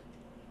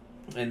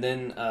 and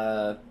then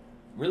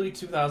really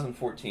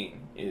 2014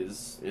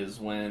 is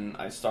when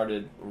I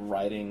started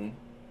writing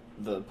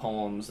the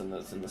poems and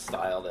the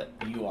style that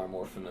you are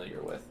more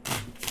familiar with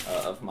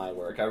of my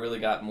work. I really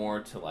got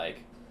more to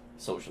like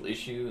social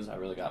issues. I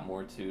really got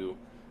more to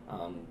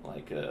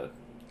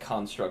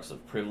constructs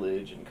of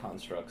privilege and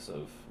constructs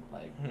of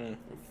like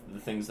the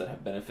things that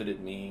have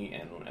benefited me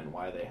and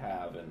why they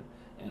have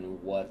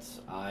and what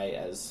I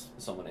as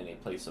someone in a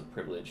place of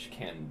privilege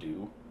can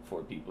do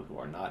for people who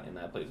are not in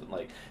that place.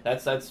 Like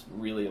that's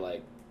really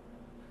like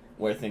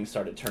where things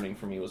started turning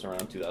for me, was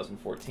around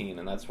 2014,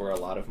 and that's where a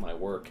lot of my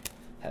work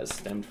has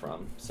stemmed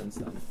from since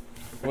then.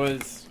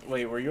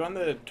 Were you on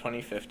the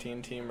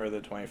 2015 team or the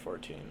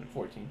 2014?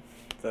 14.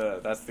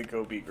 That's the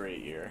Go Be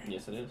Great year.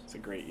 Yes, it is. It's a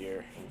great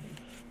year.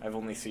 Mm-hmm. I've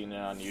only seen it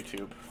on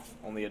YouTube,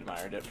 only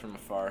admired it from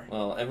afar.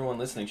 Well, everyone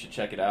listening should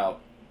check it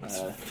out.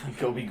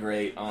 Go Be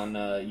Great on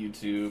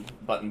YouTube,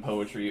 Button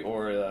Poetry,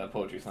 or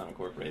Poetry Slam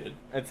Incorporated.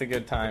 It's a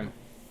good time.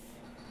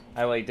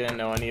 I didn't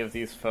know any of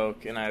these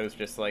folk, and I was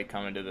just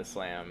coming to the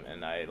slam,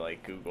 and I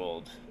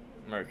Googled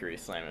Mercury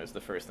Slam. It was the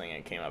first thing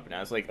that came up, and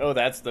I was like, oh,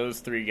 that's those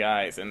 3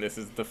 guys, and this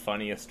is the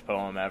funniest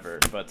poem ever,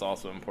 but it's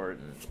also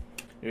important.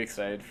 Are you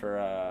excited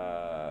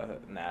for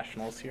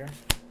nationals here?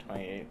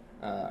 28.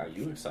 Are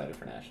you excited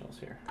for nationals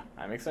here?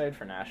 I'm excited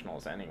for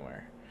nationals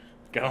anywhere.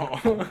 Go.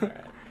 All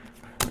right.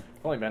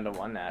 I've only been to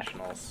 1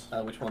 nationals.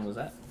 Which one was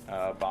that?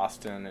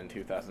 Boston in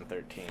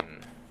 2013.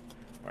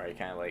 Where I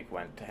kind of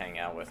went to hang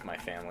out with my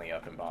family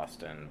up in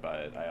Boston,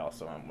 but I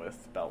also went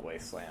with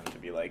Beltway Slam to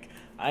be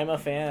I'm a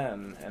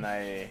fan, and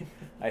I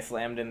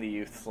slammed in the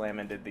youth slam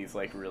and did these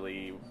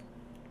really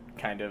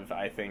kind of,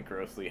 I think,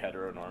 grossly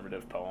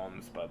heteronormative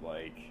poems, but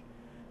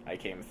I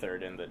came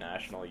 3rd in the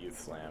National Youth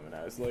Slam, and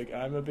I was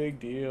I'm a big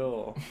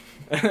deal.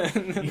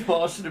 You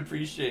all should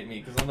appreciate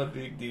me, because I'm a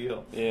big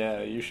deal.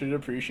 Yeah, you should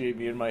appreciate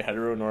me and my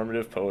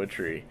heteronormative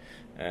poetry.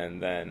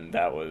 And then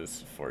that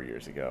was 4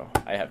 years ago.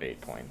 I have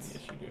 8 points.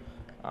 Yes, you do.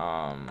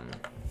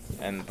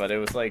 But it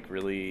was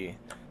really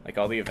Like,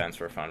 all the events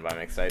were fun, but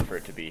I'm excited for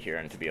it to be here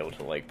and to be able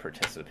to, like,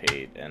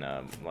 participate in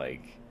a,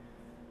 like,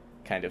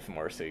 kind of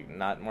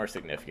not more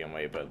significant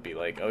way, but be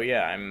like, oh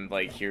yeah, I'm,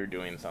 like, here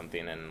doing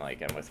something, and,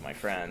 like, I'm with my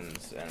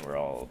friends, and we're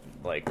all,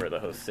 like, we're the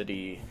host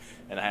city,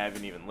 and I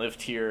haven't even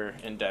lived here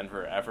in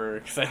Denver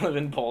ever, because I live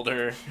in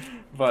Boulder,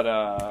 but,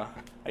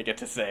 I get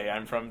to say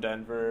I'm from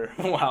Denver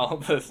while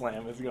the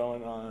slam is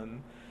going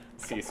on,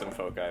 see some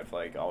folk I've,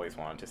 like, always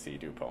wanted to see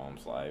do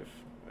poems live,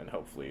 and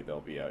hopefully they'll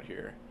be out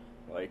here.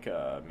 Like,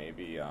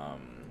 maybe,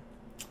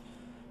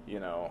 you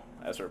know,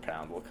 Ezra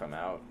Pound will come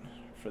out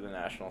for the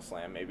National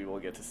Slam. Maybe we'll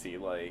get to see,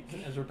 like...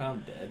 Isn't Ezra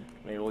Pound dead?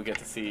 Maybe we'll get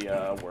to see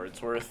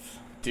Wordsworth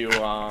do,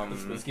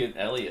 Let's get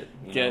Elliot.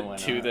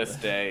 To This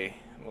Day.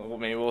 Well,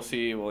 maybe we'll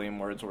see William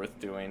Wordsworth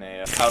doing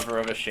a cover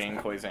of a Shane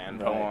Koizan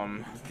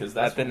poem. Because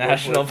that's at the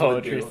National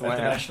Poetry Slam. At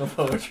the National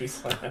Poetry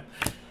Slam.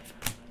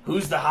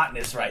 Who's the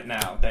hotness right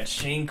now? That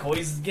Shane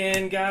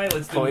Koizan guy?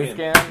 Let's do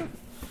him.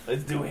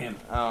 Let's do him.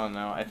 Oh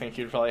no, I think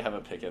you'd probably have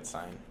a picket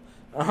sign.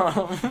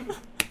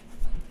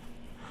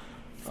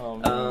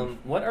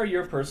 What are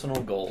your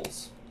personal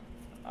goals?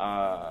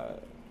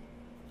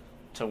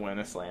 To win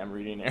a slam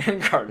reading Aaron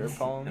Carter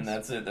poems. And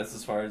that's it? That's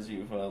as far as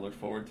you've looked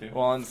forward to?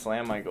 Well, in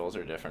slam, my goals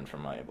are different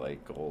from my,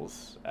 like,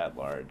 goals at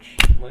large.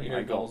 What are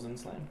your goals in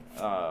slam?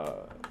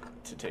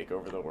 To take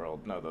over the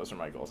world. No, those are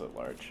my goals at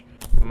large.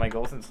 But my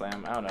goals in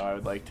slam, I don't know, I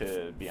would like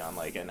to be on,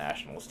 like, a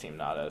nationals team,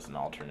 not as an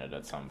alternate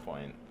at some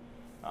point.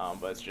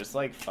 But it's just,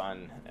 like,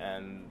 fun,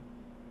 and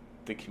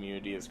the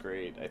community is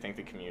great. I think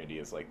the community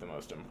is, like, the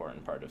most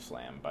important part of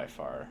slam by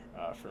far,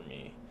 for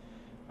me.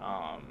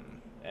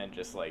 And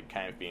just, like,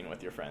 kind of being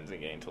with your friends and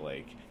getting to,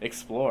 like,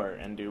 explore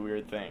and do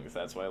weird things.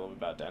 That's what I love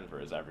about Denver,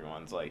 is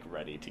everyone's, like,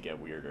 ready to get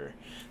weirder.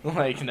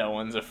 Like, no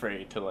one's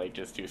afraid to, like,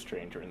 just do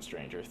stranger and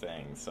stranger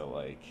things. So,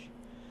 like,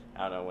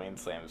 I don't know, Wayne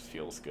Slams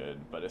feels good,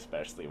 but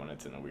especially when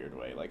it's in a weird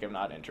way. Like, I'm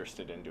not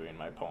interested in doing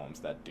my poems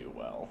that do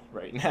well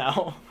right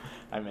now.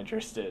 I'm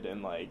interested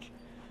in, like,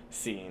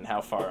 seeing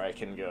how far I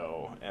can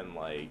go and,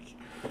 like,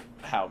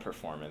 how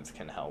performance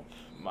can help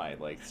my,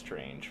 like,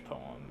 strange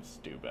poems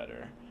do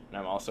better. And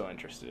I'm also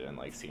interested in,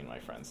 like, seeing my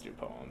friends do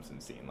poems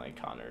and seeing, like,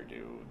 Connor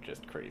do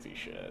just crazy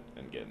shit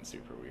and getting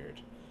super weird.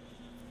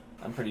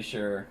 I'm pretty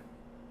sure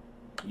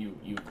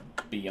you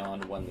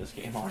beyond won this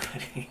game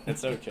already.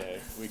 It's okay.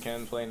 We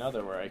can play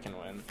another where I can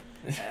win.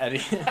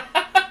 Eddie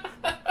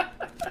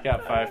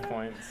got 5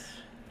 points.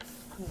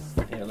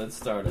 Yeah, let's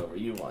start over.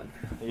 You won.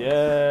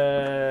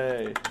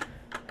 Yay!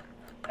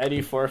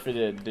 Eddie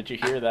forfeited. Did you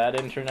hear that,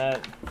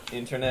 internet?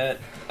 Internet,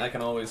 I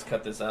can always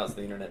cut this out so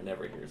the internet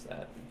never hears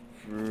that.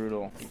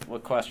 Brutal.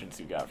 What questions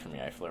you got for me,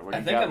 Eifler? What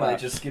I think I might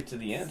just skip to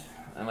the end.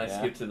 I might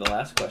skip to the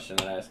last question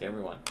that I ask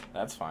everyone.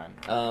 That's fine.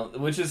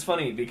 Which is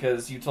funny,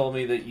 because you told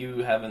me that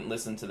you haven't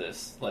listened to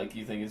this. Like,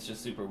 you think it's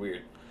just super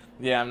weird.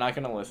 Yeah, I'm not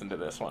going to listen to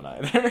this one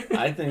either.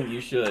 I think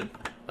you should.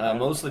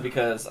 Mostly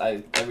because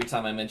every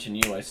time I mention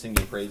you, I sing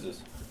your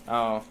praises.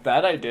 Oh,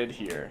 that I did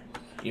hear.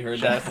 You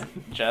heard that?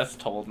 Jess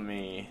told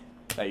me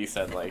that you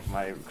said, like,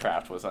 my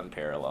craft was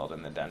unparalleled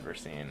in the Denver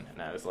scene. And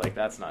I was like,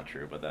 that's not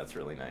true, but that's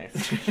really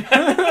nice.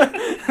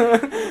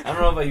 I don't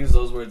know if I used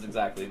those words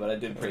exactly, but I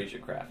did praise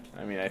your craft.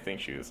 I mean, I think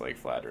she was, like,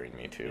 flattering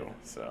me, too.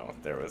 So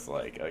there was,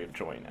 like, a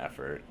joint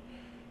effort.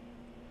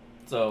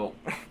 So,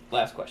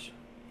 last question.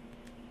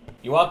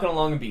 You're walking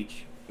along a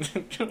beach.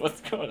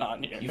 What's going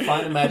on here? You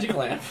find a magic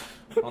lamp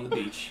on the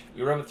beach.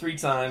 You rub it 3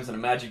 times, and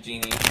a magic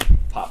genie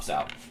pops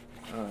out.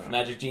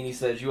 Magic Genie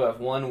says you have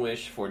one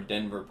wish for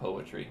Denver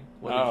poetry.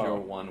 What is your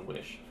one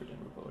wish for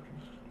Denver poetry?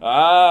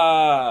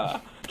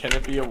 Can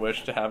it be a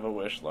wish to have a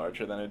wish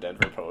larger than a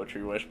Denver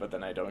poetry wish, but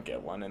then I don't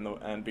get one in the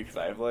end because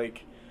I have,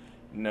 like,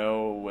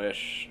 no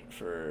wish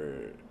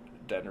for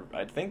Denver.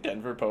 I think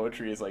Denver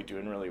poetry is, like,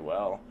 doing really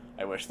well.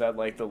 I wish that,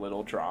 like, the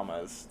little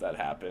dramas that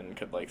happen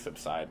could, like,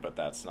 subside, but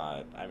that's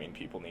not. I mean,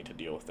 people need to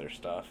deal with their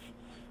stuff.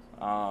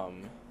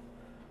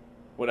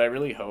 What I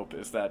really hope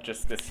is that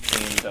just this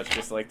team does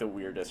just, like, the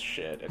weirdest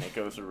shit, and it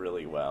goes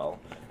really well.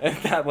 And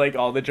that, like,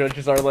 all the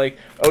judges are like,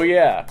 oh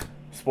yeah,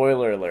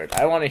 spoiler alert,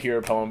 I want to hear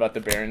a poem about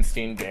the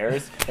Berenstein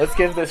Bears. Let's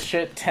give this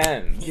shit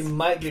 10s. You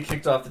might get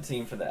kicked off the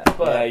team for that.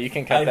 But yeah, you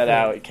can cut that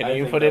out. Can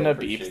you put in a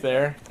beep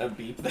there? A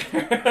beep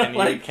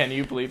there? Can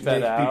you bleep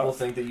that out? People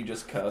think that you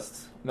just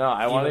cussed. No,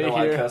 I want to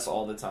hear... I cuss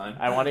all the time.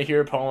 I want to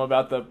hear a poem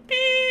about the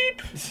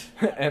beep!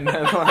 And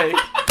then, like...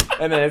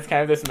 And then it's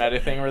kind of this meta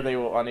thing where they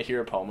want to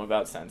hear a poem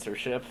about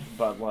censorship,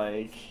 but,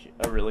 like,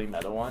 a really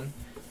meta one.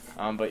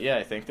 But yeah,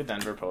 I think the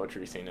Denver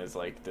poetry scene is,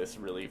 like, this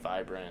really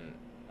vibrant,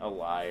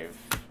 alive...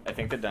 I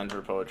think the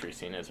Denver poetry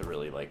scene is a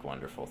really, like,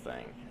 wonderful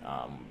thing.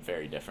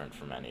 Very different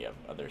from any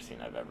other scene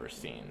I've ever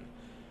seen.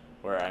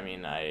 Where, I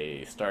mean,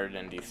 I started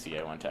in D.C.,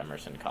 I went to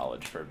Emerson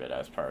College for a bit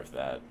as part of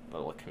that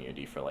little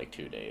community for, like,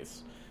 2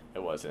 days.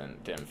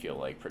 It didn't feel,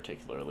 like,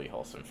 particularly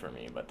wholesome for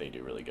me, but they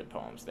do really good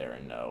poems there,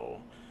 and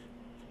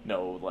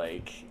no,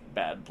 like,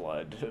 bad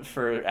blood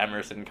for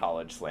Emerson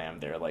College Slam.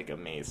 They're, like,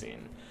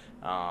 amazing.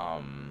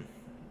 2,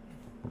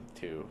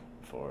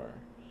 4,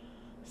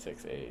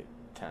 6, 8,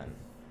 10,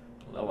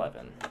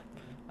 11.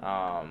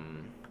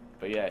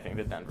 But yeah, I think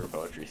the Denver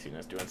poetry scene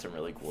is doing some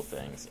really cool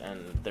things,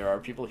 and there are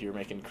people here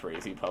making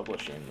crazy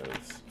publishing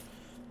moves.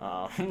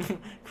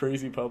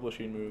 Crazy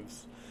publishing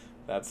moves.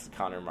 That's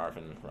Connor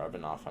Marvin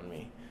rubbing off on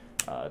me,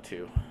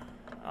 too.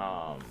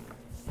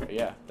 But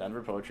yeah,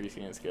 Denver poetry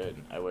scene is good.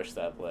 I wish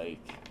that, like,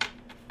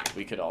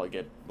 we could all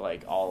get,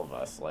 like, all of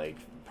us, like,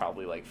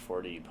 probably, like,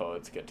 40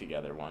 poets get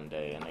together one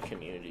day in a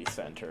community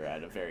center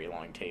at a very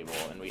long table,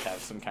 and we have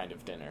some kind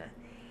of dinner.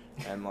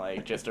 And,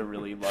 like, just a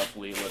really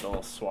lovely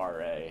little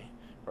soiree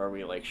where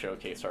we, like,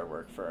 showcase our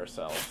work for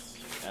ourselves.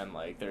 And,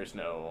 like, there's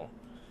no...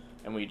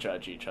 And we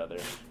judge each other.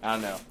 I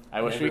don't know.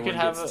 I wish we could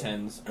have gets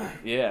tens.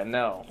 Yeah,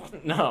 no.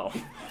 No.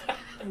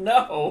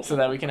 No. So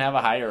that we can have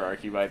a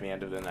hierarchy by the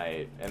end of the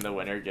night, and the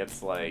winner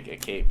gets, like, a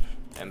cape,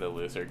 and the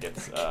loser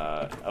gets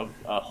a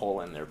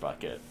hole in their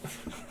bucket.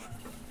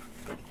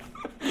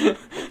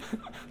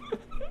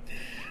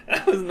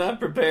 I was not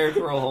prepared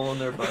for a hole in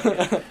their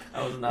bucket.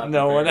 I was not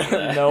prepared for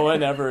that. No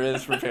one ever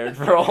is prepared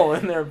for a hole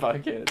in their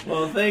bucket.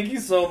 Well, thank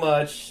you so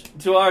much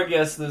to our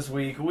guest this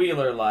week,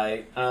 Wheeler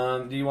Light.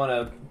 Do you want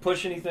to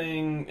push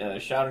anything,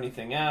 shout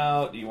anything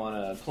out? Do you want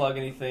to plug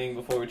anything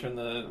before we turn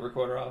the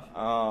recorder off?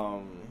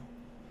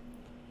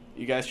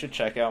 You guys should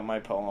check out my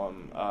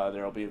poem.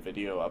 There will be a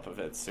video up of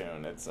it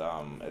soon. It's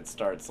it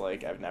starts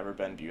like, I've never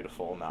been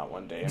beautiful, not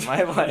one day in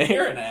my life.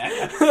 You're an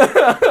ass.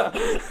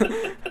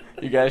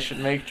 You guys should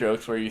make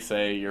jokes where you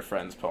say your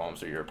friends'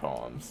 poems are your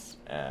poems,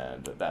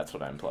 and that's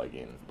what I'm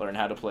plugging. Learn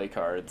how to play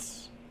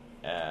cards,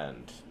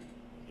 and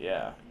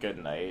yeah, good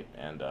night,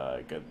 and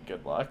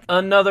good luck.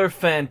 Another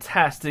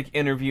fantastic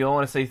interview. I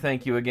want to say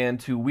thank you again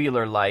to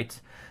Wheeler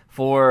Light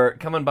for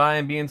coming by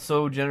and being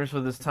so generous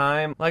with his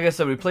time. Like I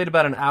said, we played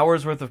about an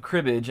hour's worth of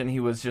cribbage, and he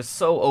was just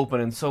so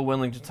open and so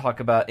willing to talk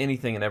about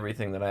anything and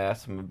everything that I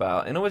asked him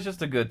about, and it was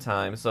just a good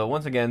time. So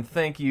once again,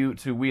 thank you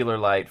to Wheeler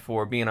Light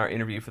for being our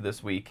interview for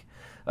this week.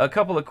 A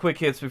couple of quick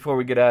hits before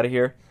we get out of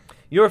here.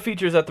 Your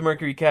features at the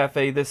Mercury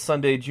Cafe this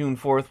Sunday, June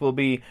 4th, will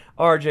be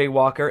R.J.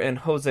 Walker and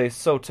Jose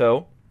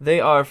Soto.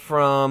 They are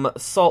from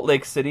Salt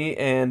Lake City,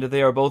 and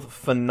they are both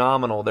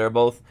phenomenal. They're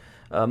both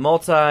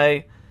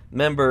multi-time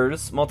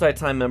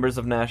members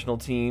of national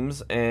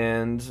teams,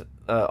 and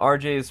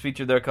RJ has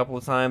featured there a couple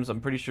of times.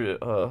 I'm pretty sure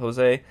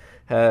Jose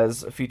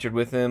has featured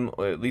with him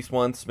at least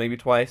once, maybe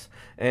twice,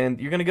 and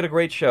you're going to get a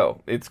great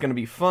show. It's going to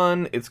be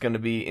fun, it's going to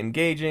be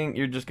engaging,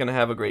 you're just going to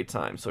have a great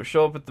time. So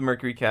show up at the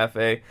Mercury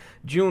Cafe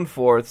June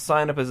 4th.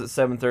 Sign up is at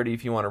 7:30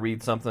 if you want to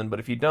read something, but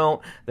if you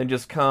don't, then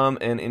just come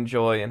and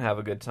enjoy and have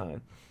a good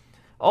time.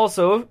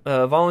 Also,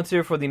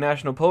 volunteer for the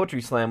National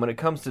Poetry Slam when it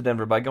comes to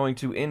Denver by going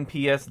to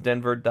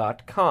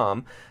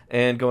npsdenver.com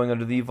and going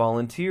under the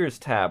Volunteers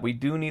tab. We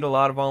do need a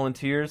lot of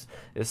volunteers,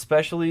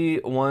 especially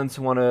ones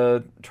who want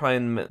to try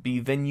and be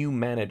venue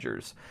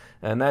managers.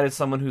 And that is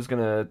someone who's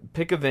going to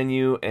pick a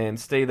venue and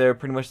stay there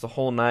pretty much the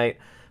whole night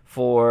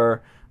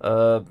for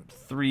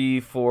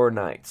 3-4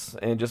 nights,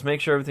 and just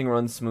make sure everything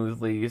runs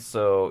smoothly.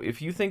 So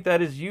if you think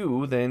that is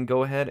you, then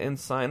go ahead and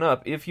sign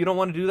up. If you don't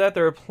want to do that,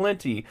 there are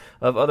plenty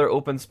of other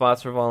open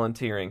spots for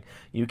volunteering.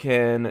 You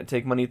can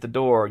take money at the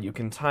door, you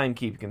can time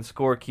keep, you can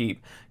score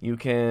keep, you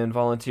can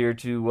volunteer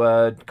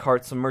to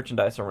cart some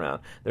merchandise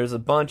around. There's a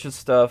bunch of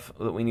stuff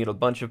that we need a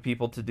bunch of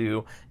people to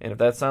do, and if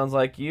that sounds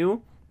like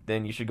you,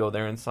 then you should go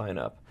there and sign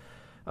up.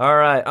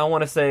 Alright, I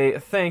want to say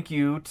thank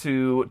you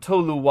to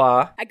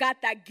Toluwa. I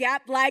got that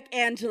gap like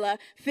Angela,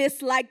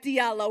 fist like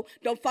Diallo.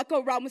 Don't fuck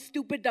around with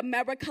stupid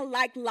America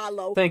like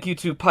Lalo. Thank you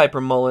to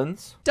Piper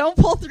Mullins. Don't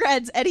pull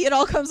threads, Eddie. It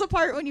all comes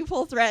apart when you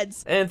pull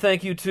threads. And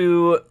thank you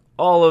to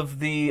all of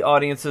the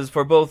audiences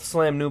for both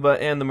Slam Nuba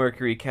and the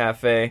Mercury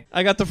Cafe.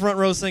 I got the front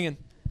row singing.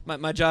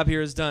 My job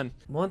here is done.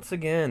 Once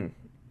again,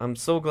 I'm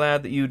so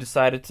glad that you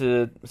decided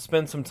to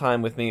spend some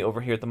time with me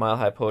over here at the Mile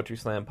High Poetry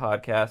Slam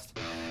podcast.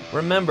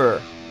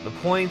 Remember, the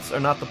points are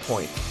not the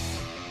point.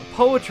 The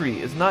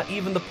poetry is not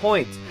even the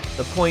point.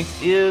 The point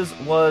is,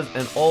 was,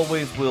 and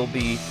always will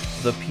be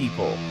the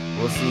people.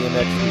 We'll see you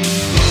next week.